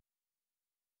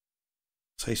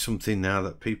say something now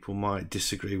that people might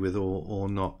disagree with or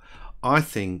not. I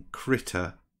think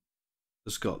Krita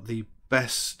has got the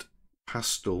best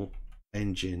pastel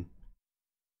engine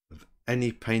of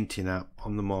any painting app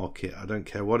on the market. I don't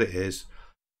care what it is.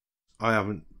 I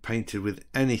haven't painted with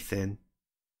anything.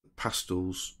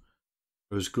 Pastels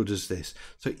are as good as this.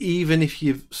 So even if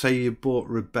you say you bought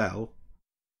Rebel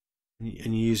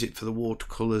and you use it for the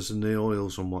watercolors and the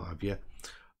oils and what have you,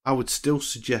 I would still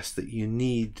suggest that you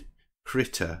need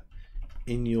Krita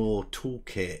in your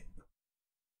toolkit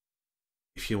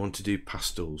if you want to do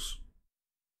pastels.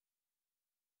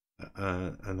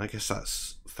 And I guess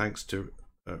that's thanks to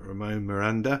Ramon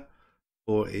Miranda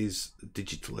for his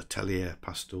Digital Atelier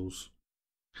pastels.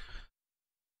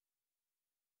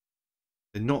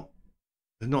 They're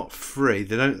not free.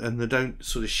 They don't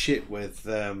sort of ship with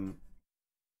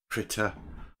Krita,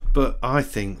 but I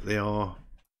think they are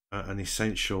an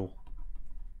essential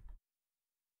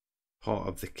part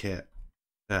of the kit.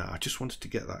 Now I just wanted to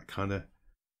get that kind of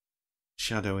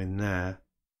shadow in there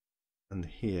and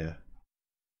here.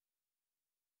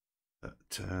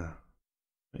 But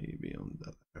maybe on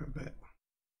there a bit.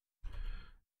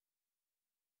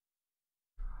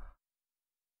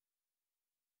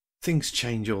 Things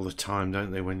change all the time,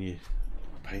 don't they, when you're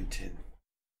painting?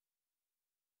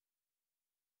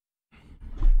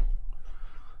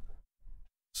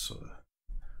 Sort of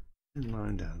thin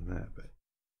line down there, but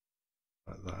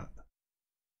like that.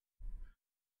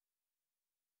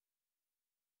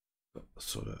 Got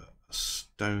sort of a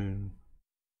stone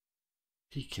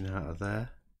peeking out of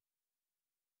there,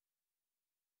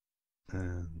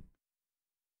 and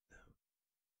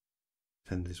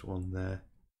then there's one there.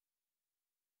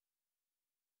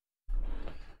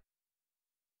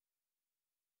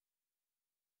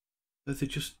 So they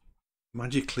just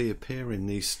magically appear in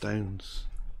these stones.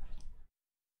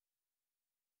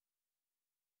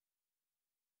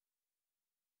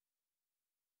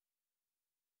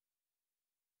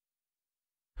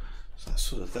 So that's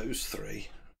sort of those three.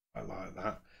 I like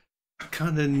that. I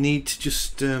kind of need to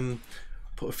just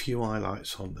put a few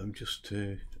highlights on them just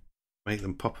to make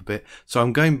them pop a bit. So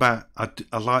I'm going back. I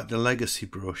like the legacy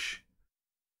brush.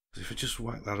 If I just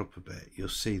whack that up a bit, you'll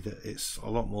see that it's a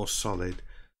lot more solid,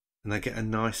 and I get a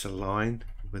nicer line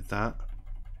with that,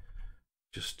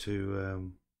 just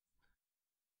to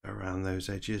around those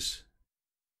edges.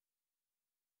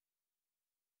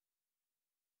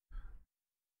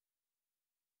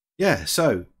 Yeah,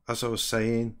 so as I was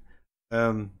saying,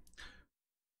 I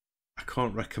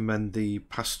can't recommend the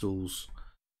pastels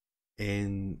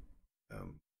in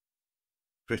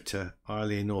Krita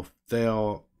highly enough. They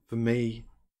are, for me,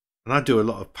 and I do a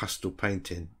lot of pastel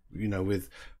painting, you know, with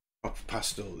proper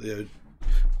pastel,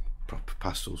 proper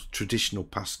pastels, traditional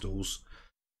pastels,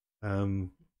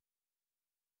 and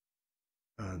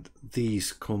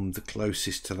these come the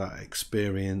closest to that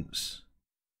experience.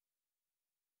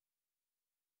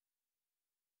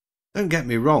 Don't get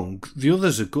me wrong, the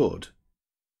others are good.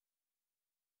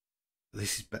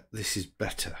 This is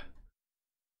better.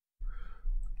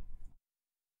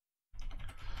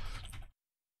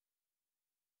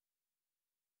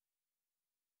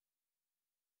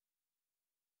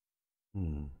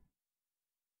 I'm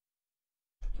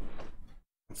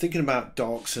thinking about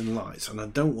darks and lights, and I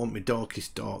don't want my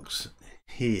darkest darks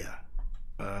here.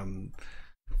 That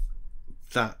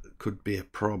could be a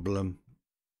problem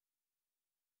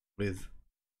with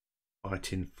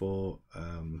fighting for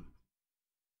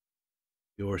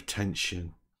your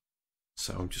attention.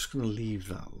 So I'm just going to leave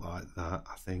that like that,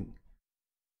 I think.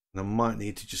 And I might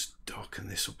need to just darken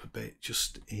this up a bit,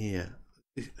 just here.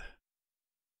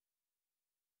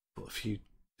 Put a few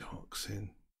darks in.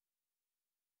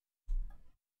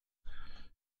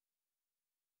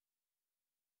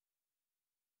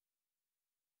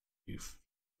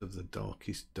 Of the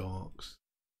darkest darks.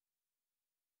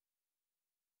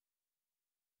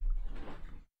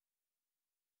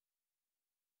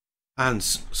 And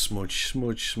smudge,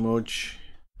 smudge, smudge.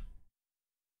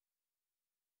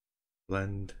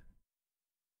 Blend.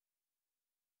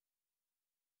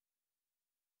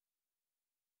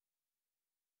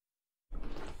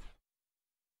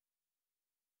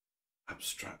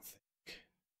 Abstract thing.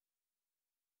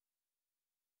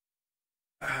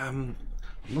 I'm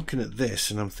looking at this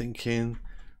and I'm thinking,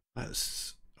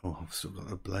 let's, oh, I've still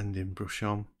got a blending brush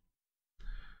on.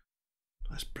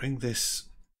 Let's bring this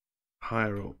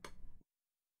higher up.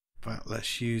 In fact,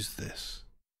 let's use this.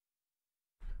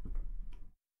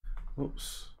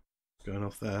 Oops, going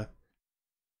off there.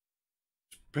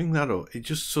 Bring that up. It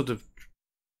just sort of,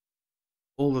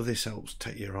 all of this helps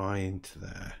take your eye into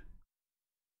there.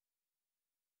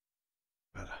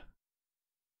 Better.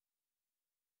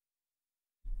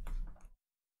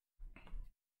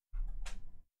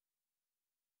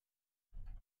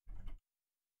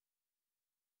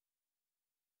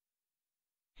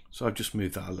 So I've just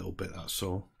moved that a little bit, that's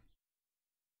all.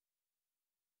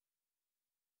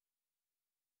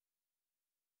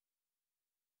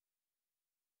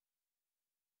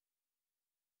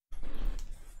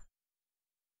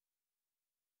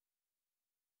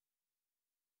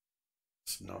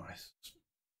 It's nice.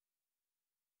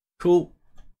 Cool.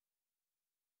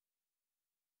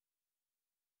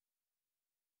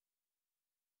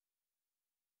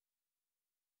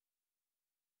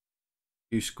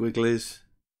 Few squigglies.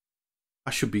 I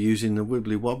should be using the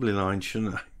wibbly wobbly line,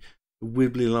 shouldn't I? The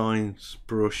wibbly lines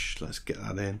brush. Let's get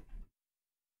that in.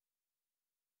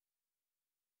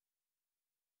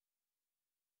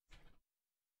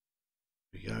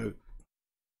 There we go.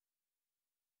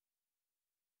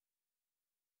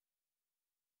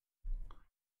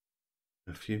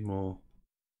 A few more.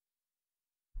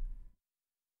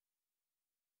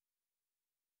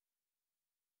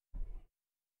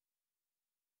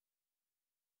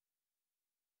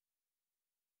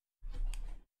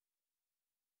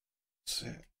 That's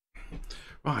it.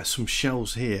 Right, some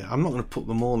shells here. I'm not going to put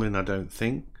them all in, I don't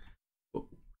think. But,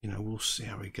 you know, we'll see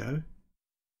how we go.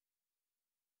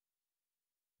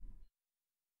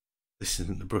 This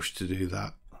isn't the brush to do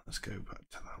that. Let's go back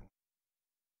to that one.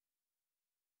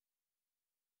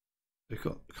 We've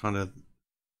got kind of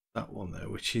that one there,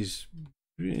 which is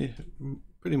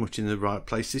pretty much in the right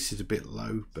place. This is a bit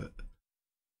low, but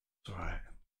it's all right.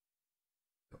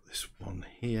 Got this one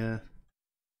here.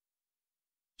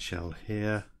 Shell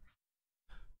here.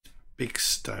 Big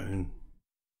stone.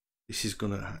 This is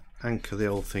going to anchor the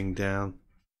whole thing down.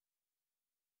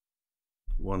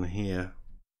 One here.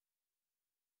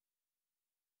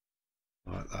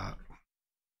 Like that.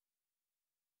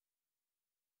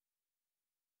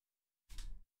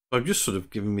 I've just sort of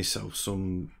given myself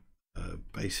some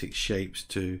basic shapes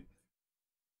to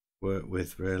work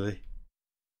with, really.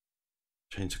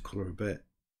 Change the colour a bit.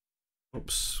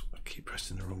 Oops, I keep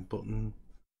pressing the wrong button.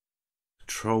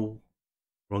 Control,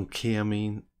 wrong key, I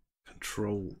mean.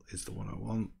 Control is the one I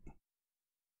want.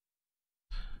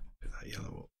 Put that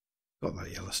yellow up. Got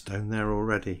that yellow stone there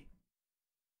already.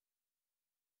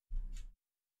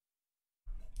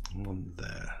 One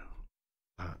there.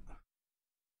 That.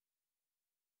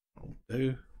 That'll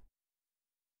do.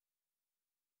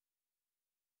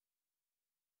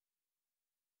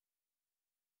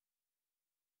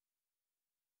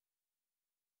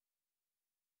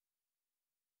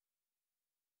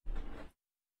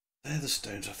 They're the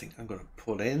stones I think I'm going to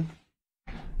put in.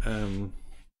 Don't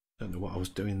know what I was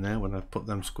doing there when I put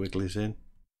them squigglies in.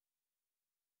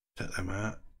 Take them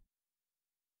out.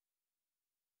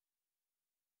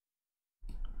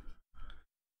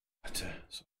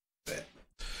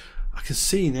 I can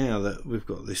see now that we've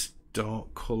got this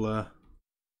dark colour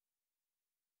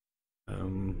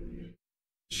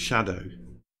shadow,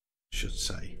 I should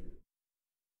say.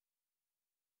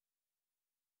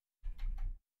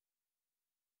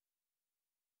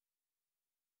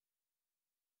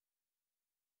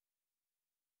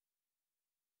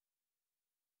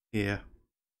 Here.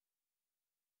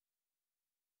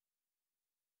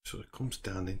 Sort of comes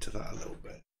down into that a little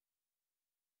bit.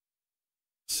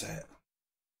 Set.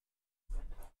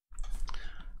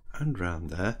 And round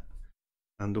there.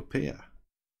 And up here.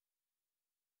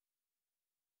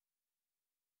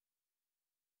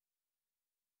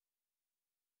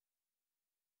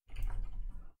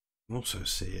 Also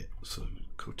see it sort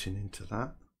of cutting into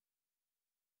that.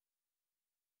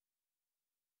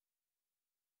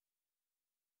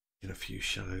 Get a few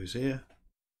shadows here.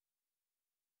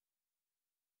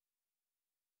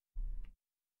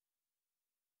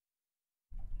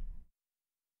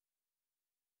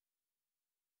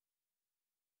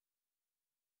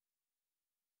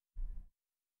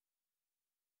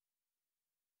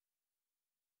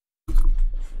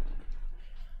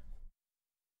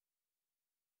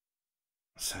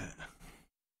 That's it.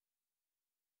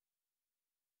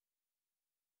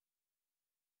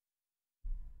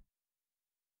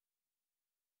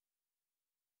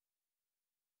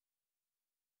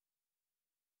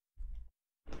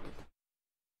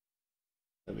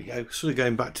 There we go. Sort of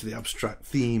going back to the abstract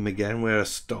theme again where I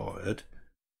started.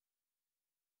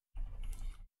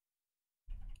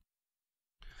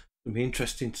 It'll be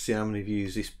interesting to see how many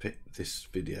views this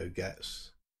video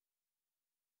gets.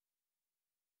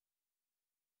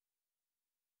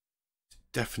 It's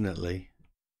definitely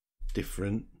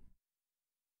different.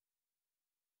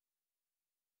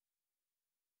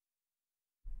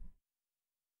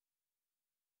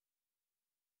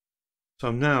 So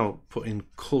I'm now putting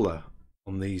colour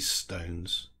on these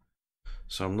stones.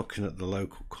 So I'm looking at the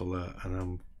local colour and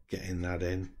I'm getting that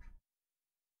in.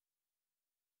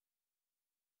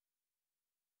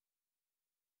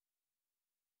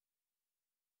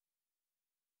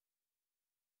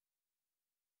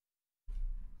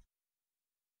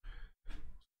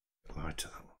 Lighter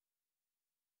that one.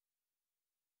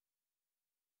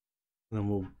 And then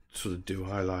we'll sort of do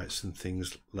highlights and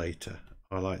things later.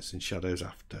 Highlights and shadows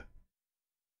after.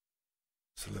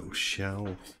 It's a little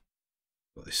shell.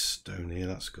 Got this stone here,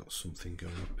 that's got something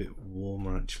going, a bit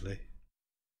warmer actually.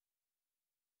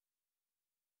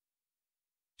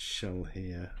 Shell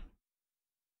here.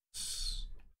 Let's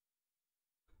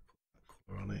put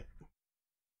that colour on it.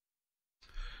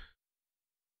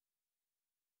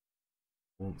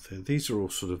 Warmth here. These are all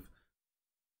sort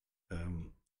of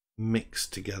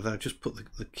mixed together. I just put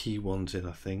the key ones in,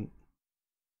 I think.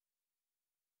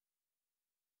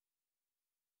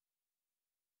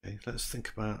 Okay, let's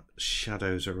think about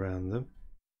shadows around them.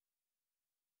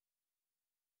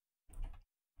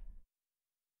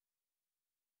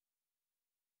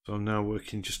 So I'm now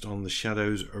working just on the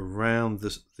shadows around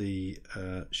the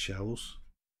shells.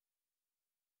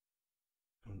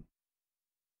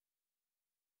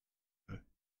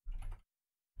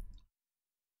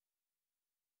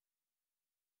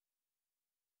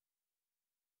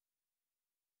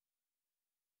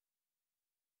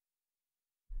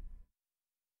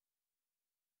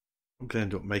 I'm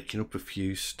going to end up making up a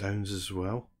few stones as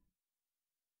well.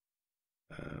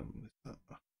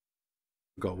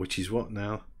 Forgot which is what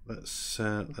now. Let's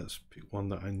pick one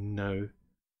that I know.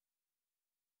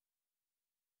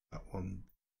 That one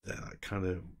there, that kind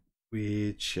of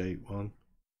weird shape one.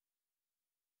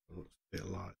 Looks a bit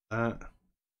like that.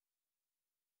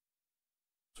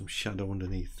 Some shadow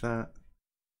underneath that.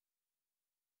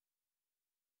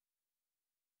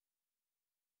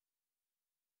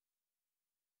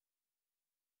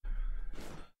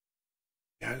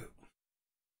 Go.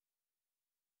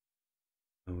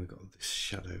 And we've got this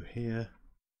shadow here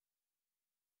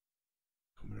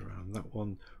coming around that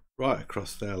one, right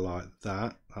across there like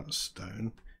that. That's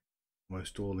stone,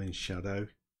 almost all in shadow.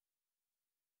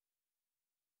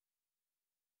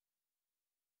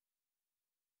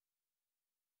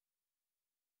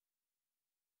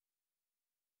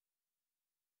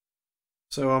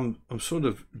 So I'm sort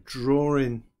of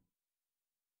drawing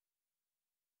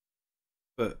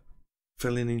but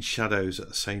filling in shadows at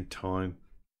the same time,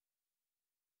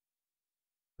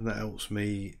 and that helps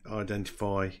me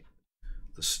identify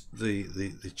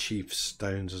the chief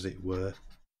stones, as it were.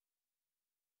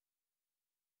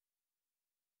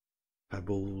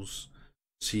 Pebbles,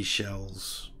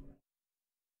 seashells,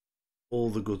 all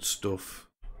the good stuff.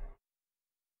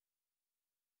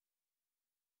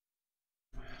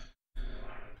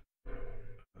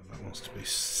 That wants to be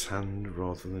sand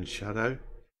rather than shadow.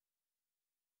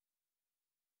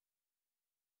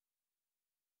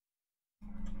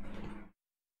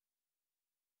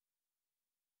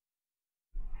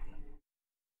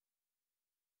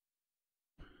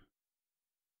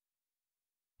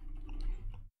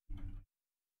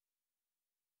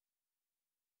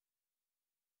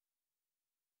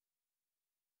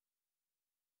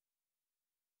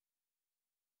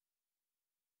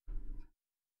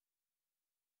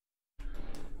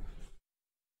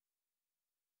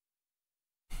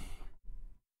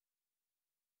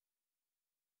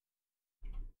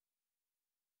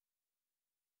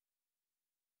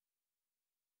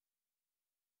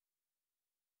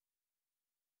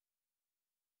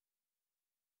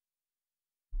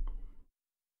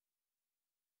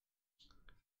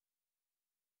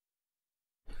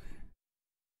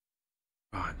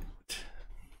 Right.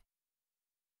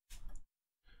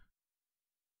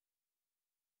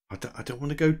 I don't want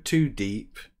to go too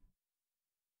deep.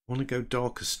 I want to go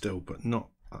darker still, but not.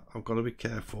 I've got to be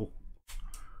careful.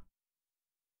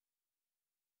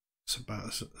 It's about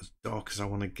as dark as I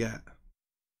want to get.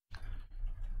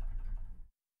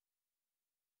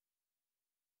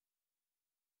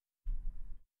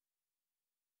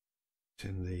 It's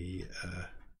in the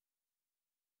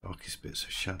darkest bits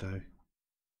of shadow.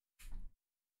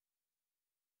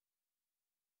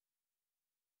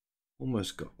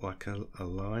 Almost got like a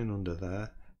line under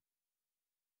there.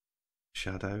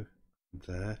 Shadow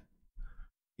there.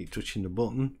 Keep touching the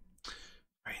button.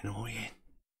 Very annoying.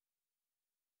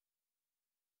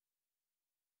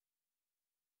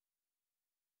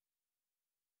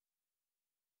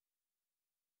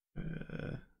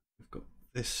 We've got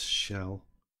this shell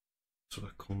sort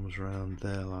of comes around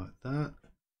there like that.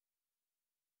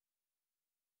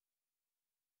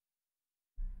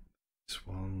 This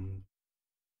one,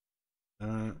 that,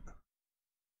 and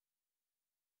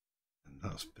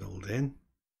that's filled in.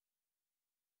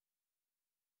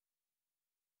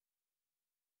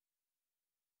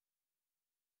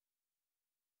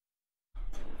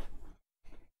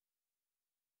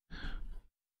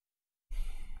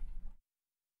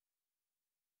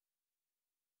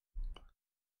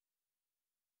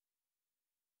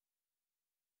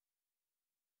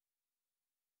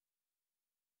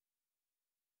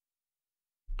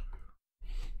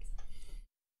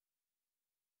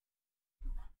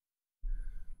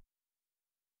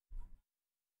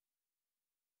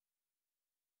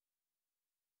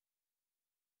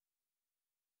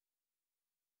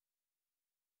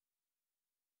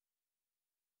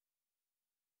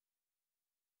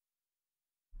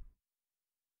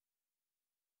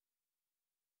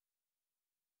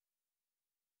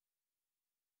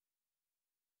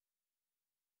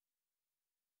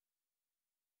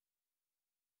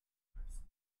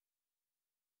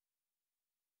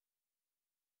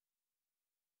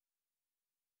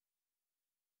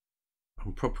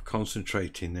 I'm proper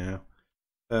concentrating now.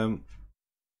 I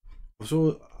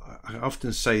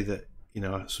often say that, you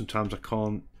know, sometimes I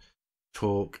can't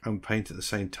talk and paint at the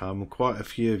same time, and quite a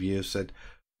few of you have said,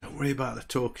 don't worry about the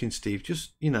talking, Steve,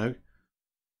 just, you know,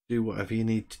 do whatever you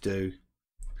need to do.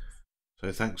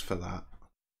 So thanks for that.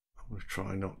 I'm going to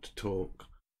try not to talk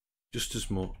just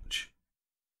as much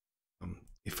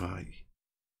if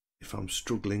I'm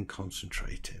struggling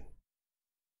concentrating.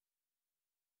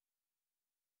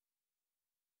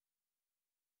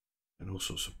 And all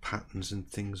sorts of patterns and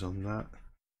things on that.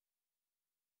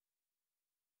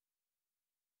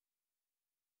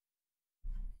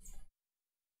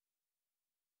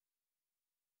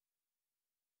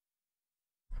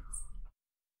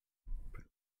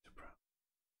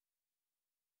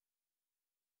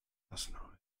 That's nice.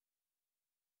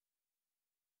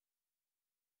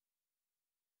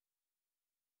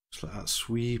 Just let that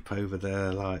sweep over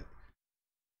there like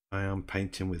I am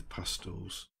painting with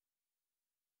pastels.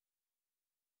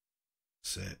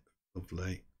 That's it.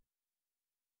 Lovely.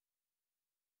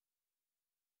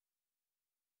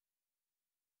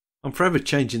 I'm forever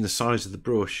changing the size of the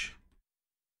brush,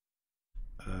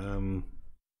 and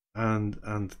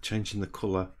changing the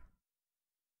colour.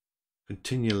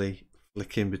 Continually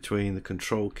flicking between the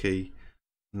control key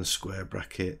and the square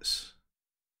brackets.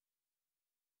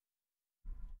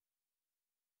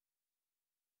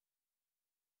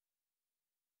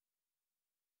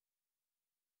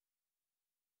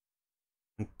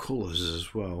 And colours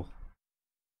as well.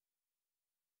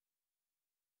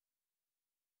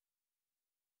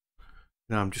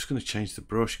 Now I'm just going to change the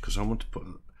brush because I want to put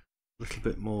a little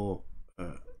bit more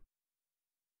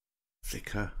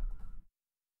thicker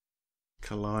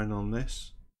line on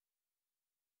this.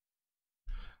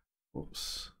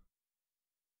 Oops.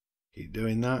 Keep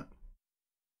doing that.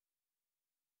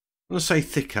 When I say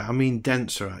thicker, I mean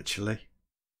denser actually.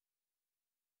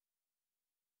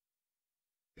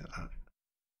 Get that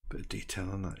bit of detail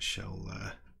on that shell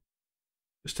there.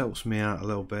 Just helps me out a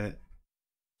little bit.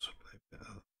 So a bit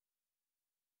of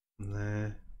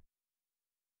there.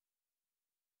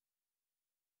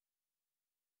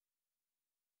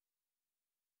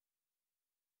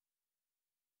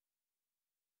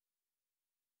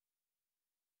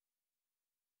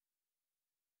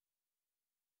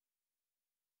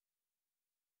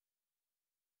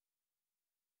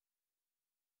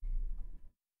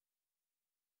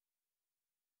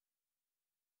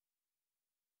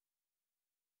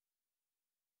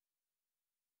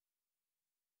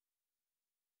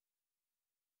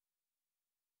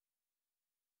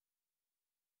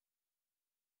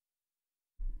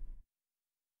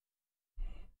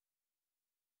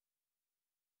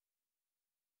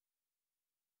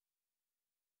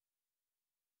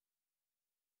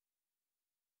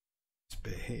 This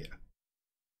bit here.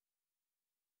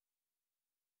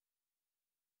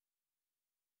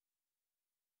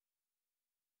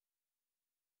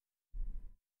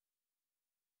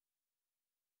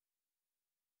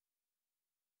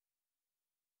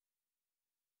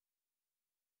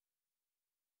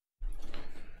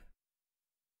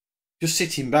 Just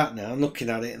sitting back now and looking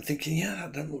at it and thinking, yeah,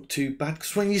 that don't look too bad.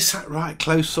 Because when you sat right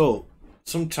close up,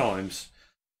 sometimes,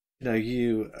 you know,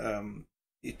 you're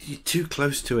too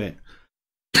close to it.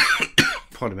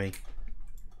 Pardon me.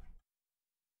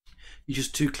 You're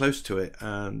just too close to it,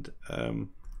 and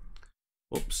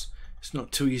whoops. It's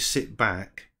not till you sit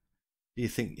back you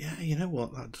think, yeah, you know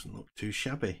what, that doesn't look too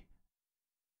shabby.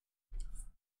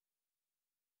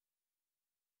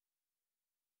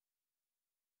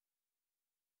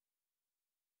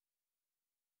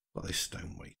 Got this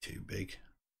stone way too big.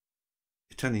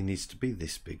 It only needs to be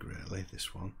this big, really,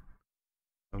 this one.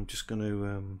 I'm just going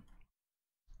to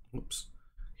whoops,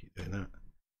 keep doing that.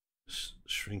 Just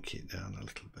shrink it down a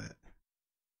little bit.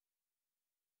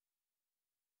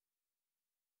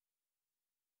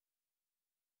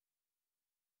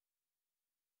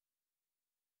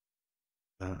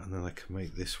 And then I can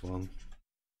make this one.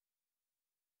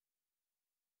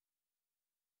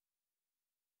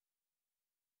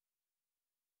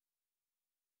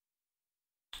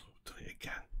 Do it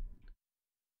again.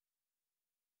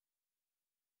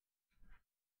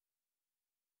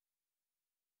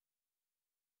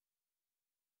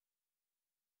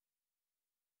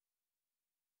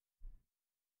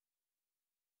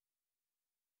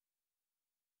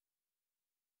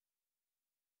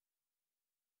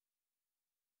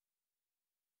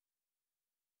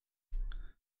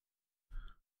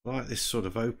 I like this sort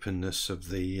of openness of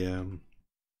the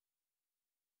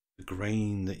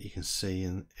grain that you can see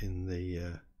in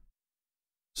the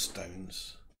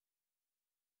stones.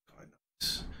 Quite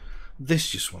nice. This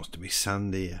just wants to be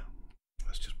sandier.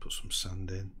 Let's just put some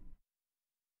sand in.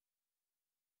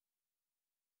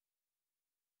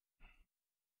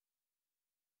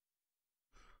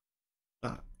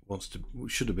 That wants to,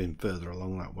 should have been further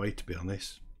along that way, to be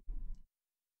honest.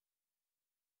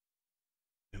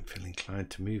 Don't feel inclined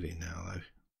to move it now though.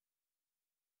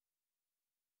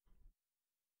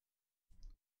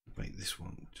 Make this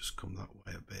one just come that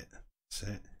way a bit. That's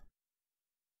it.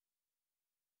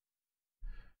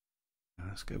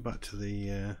 Let's go back to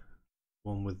the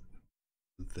one with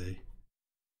the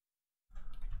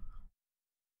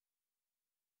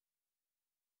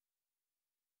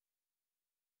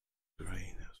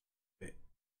grain. Bit.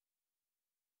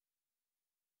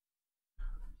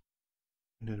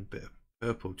 I'm doing a bit of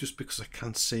purple just because I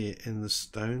can see it in the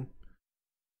stone.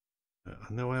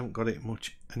 I know I haven't got it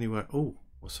much anywhere. Oh,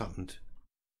 what's happened?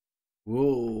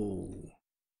 Whoa.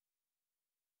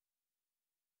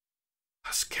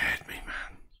 That scared me,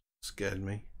 man. Scared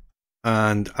me.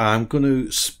 And I'm going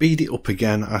to speed it up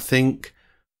again. I think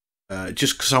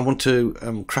just because I want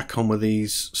to crack on with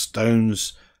these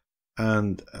stones,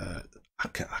 and I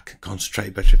can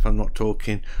concentrate better if I'm not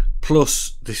talking.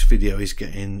 Plus, this video is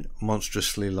getting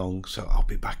monstrously long, so I'll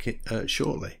be back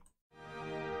shortly.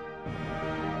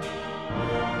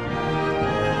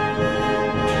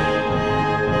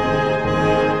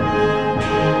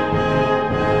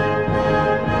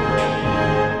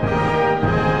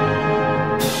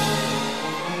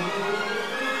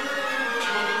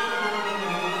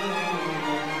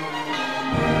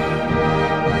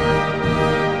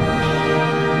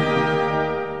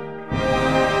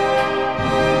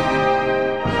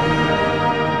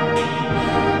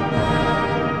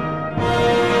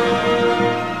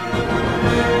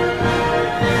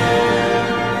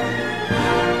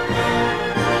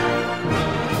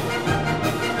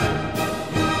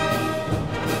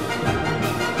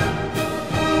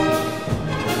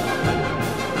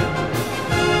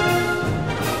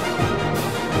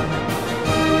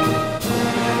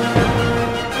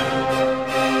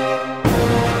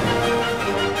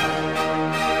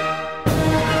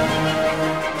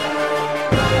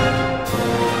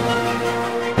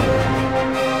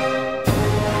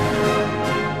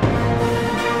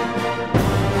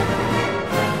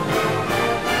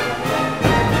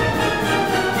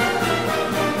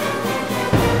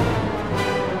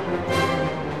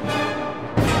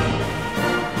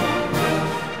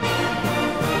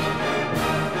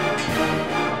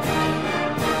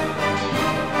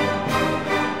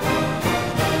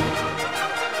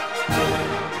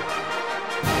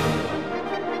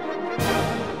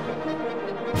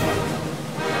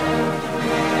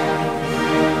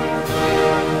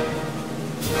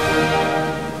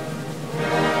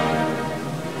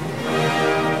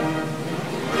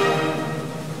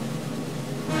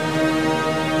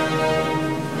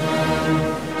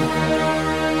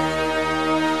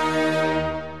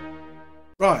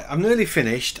 Right, I'm nearly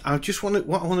finished. What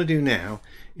I want to do now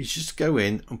is just go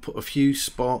in and put a few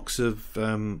sparks of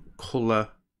colour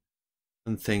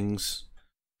and things,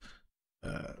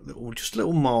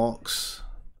 little marks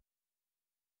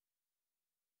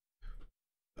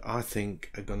that I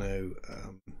think are going to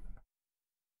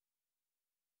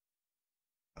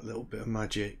a little bit of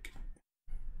magic.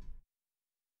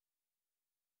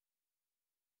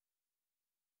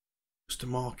 Just a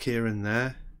mark here and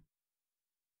there.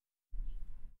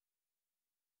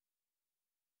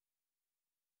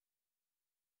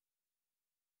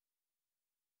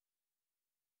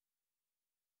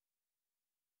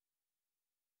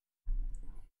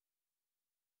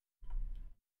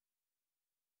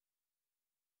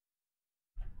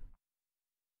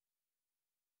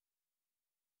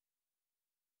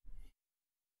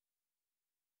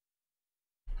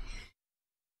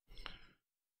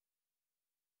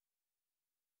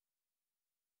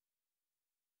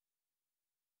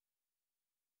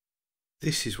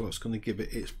 This is what's going to give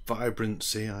it its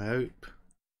vibrancy, I hope.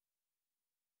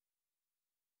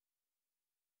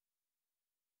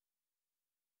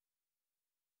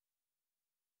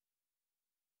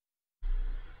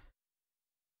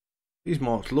 These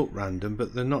marks look random,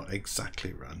 but they're not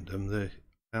exactly random.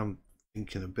 I'm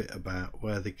thinking a bit about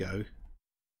where they go.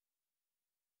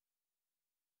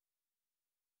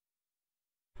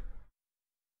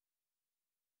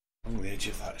 On the edge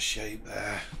of that shape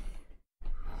there.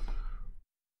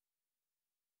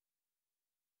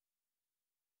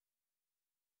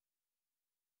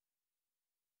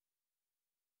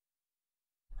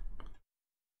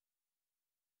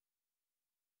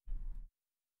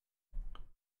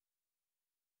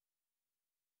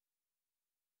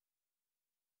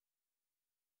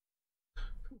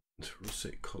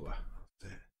 Russet colour.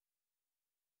 That's it.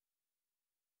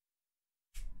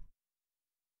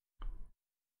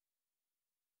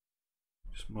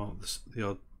 Just mark the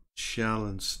odd shell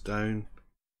and stone.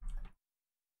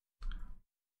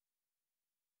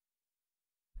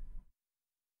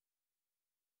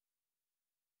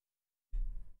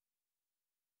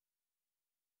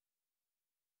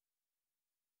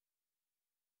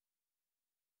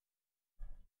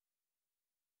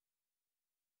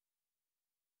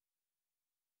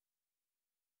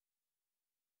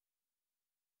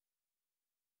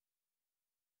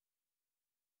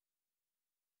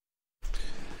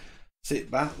 Sit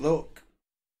back, look.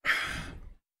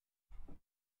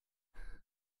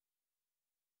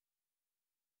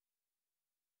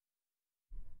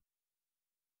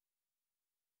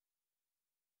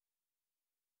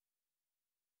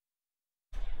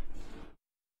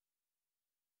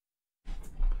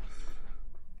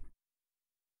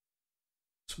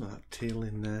 Some of that teal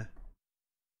in there.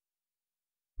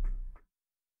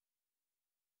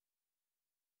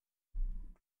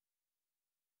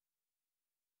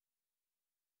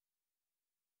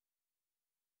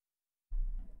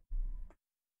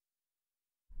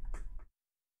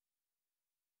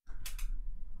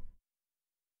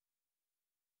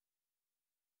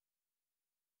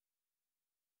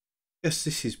 guess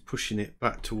this is pushing it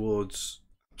back towards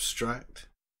abstract.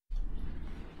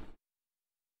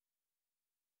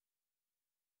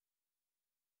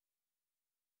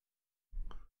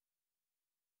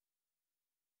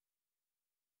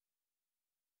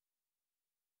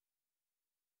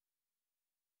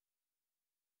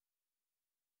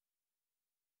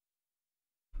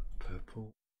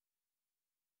 Purple.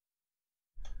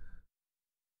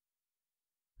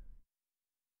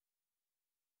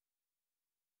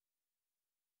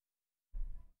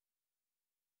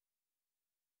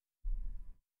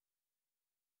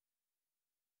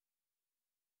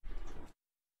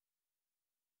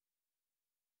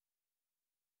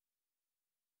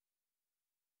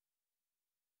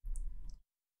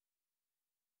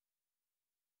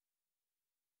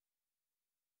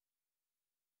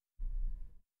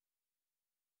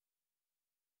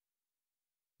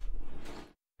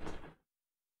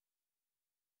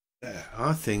 There,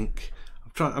 I think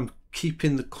I'm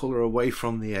keeping the colour away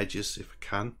from the edges if I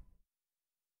can.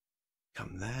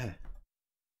 Come there.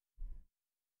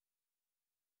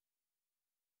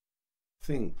 I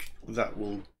think that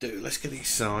will do. Let's get these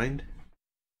signed.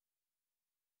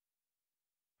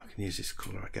 I can use this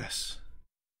colour, I guess.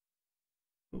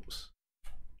 Oops.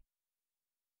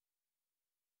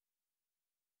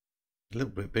 A little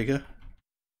bit bigger.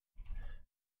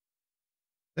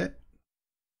 There.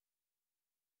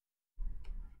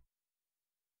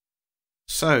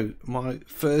 So my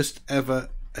first ever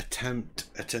attempt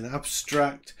at an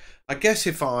abstract. I guess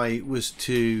if I was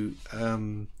to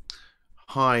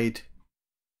hide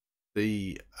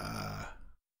the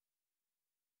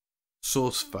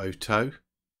source photo,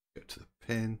 go to the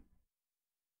pin,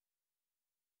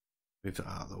 move that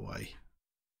out of the way,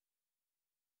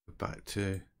 go back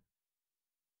to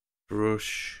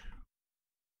brush,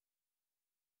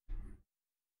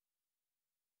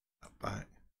 that back,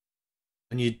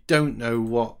 and you don't know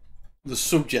what the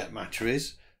subject matter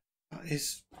is,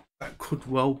 that could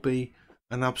well be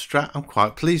an abstract. I'm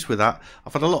quite pleased with that.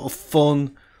 I've had a lot of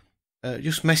fun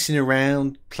just messing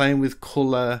around, playing with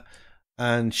colour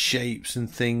and shapes and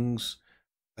things,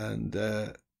 and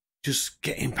just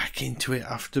getting back into it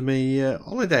after my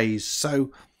holidays.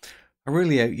 So I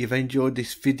really hope you've enjoyed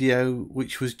this video,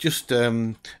 which was just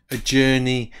a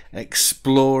journey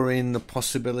exploring the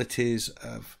possibilities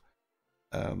of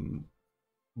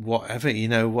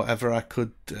whatever I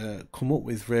could come up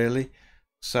with, really.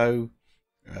 So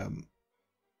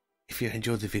if you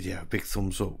enjoyed the video, a big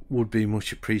thumbs up would be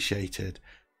much appreciated,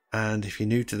 and if you're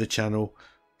new to the channel,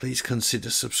 please consider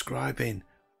subscribing.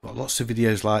 Got lots of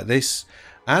videos like this,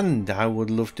 and I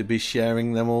would love to be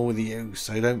sharing them all with you.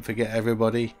 So don't forget,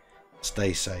 everybody,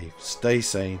 stay safe, stay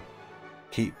sane,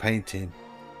 keep painting.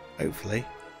 Hopefully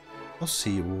I'll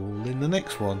see you all in the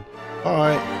next one.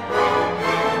 Bye.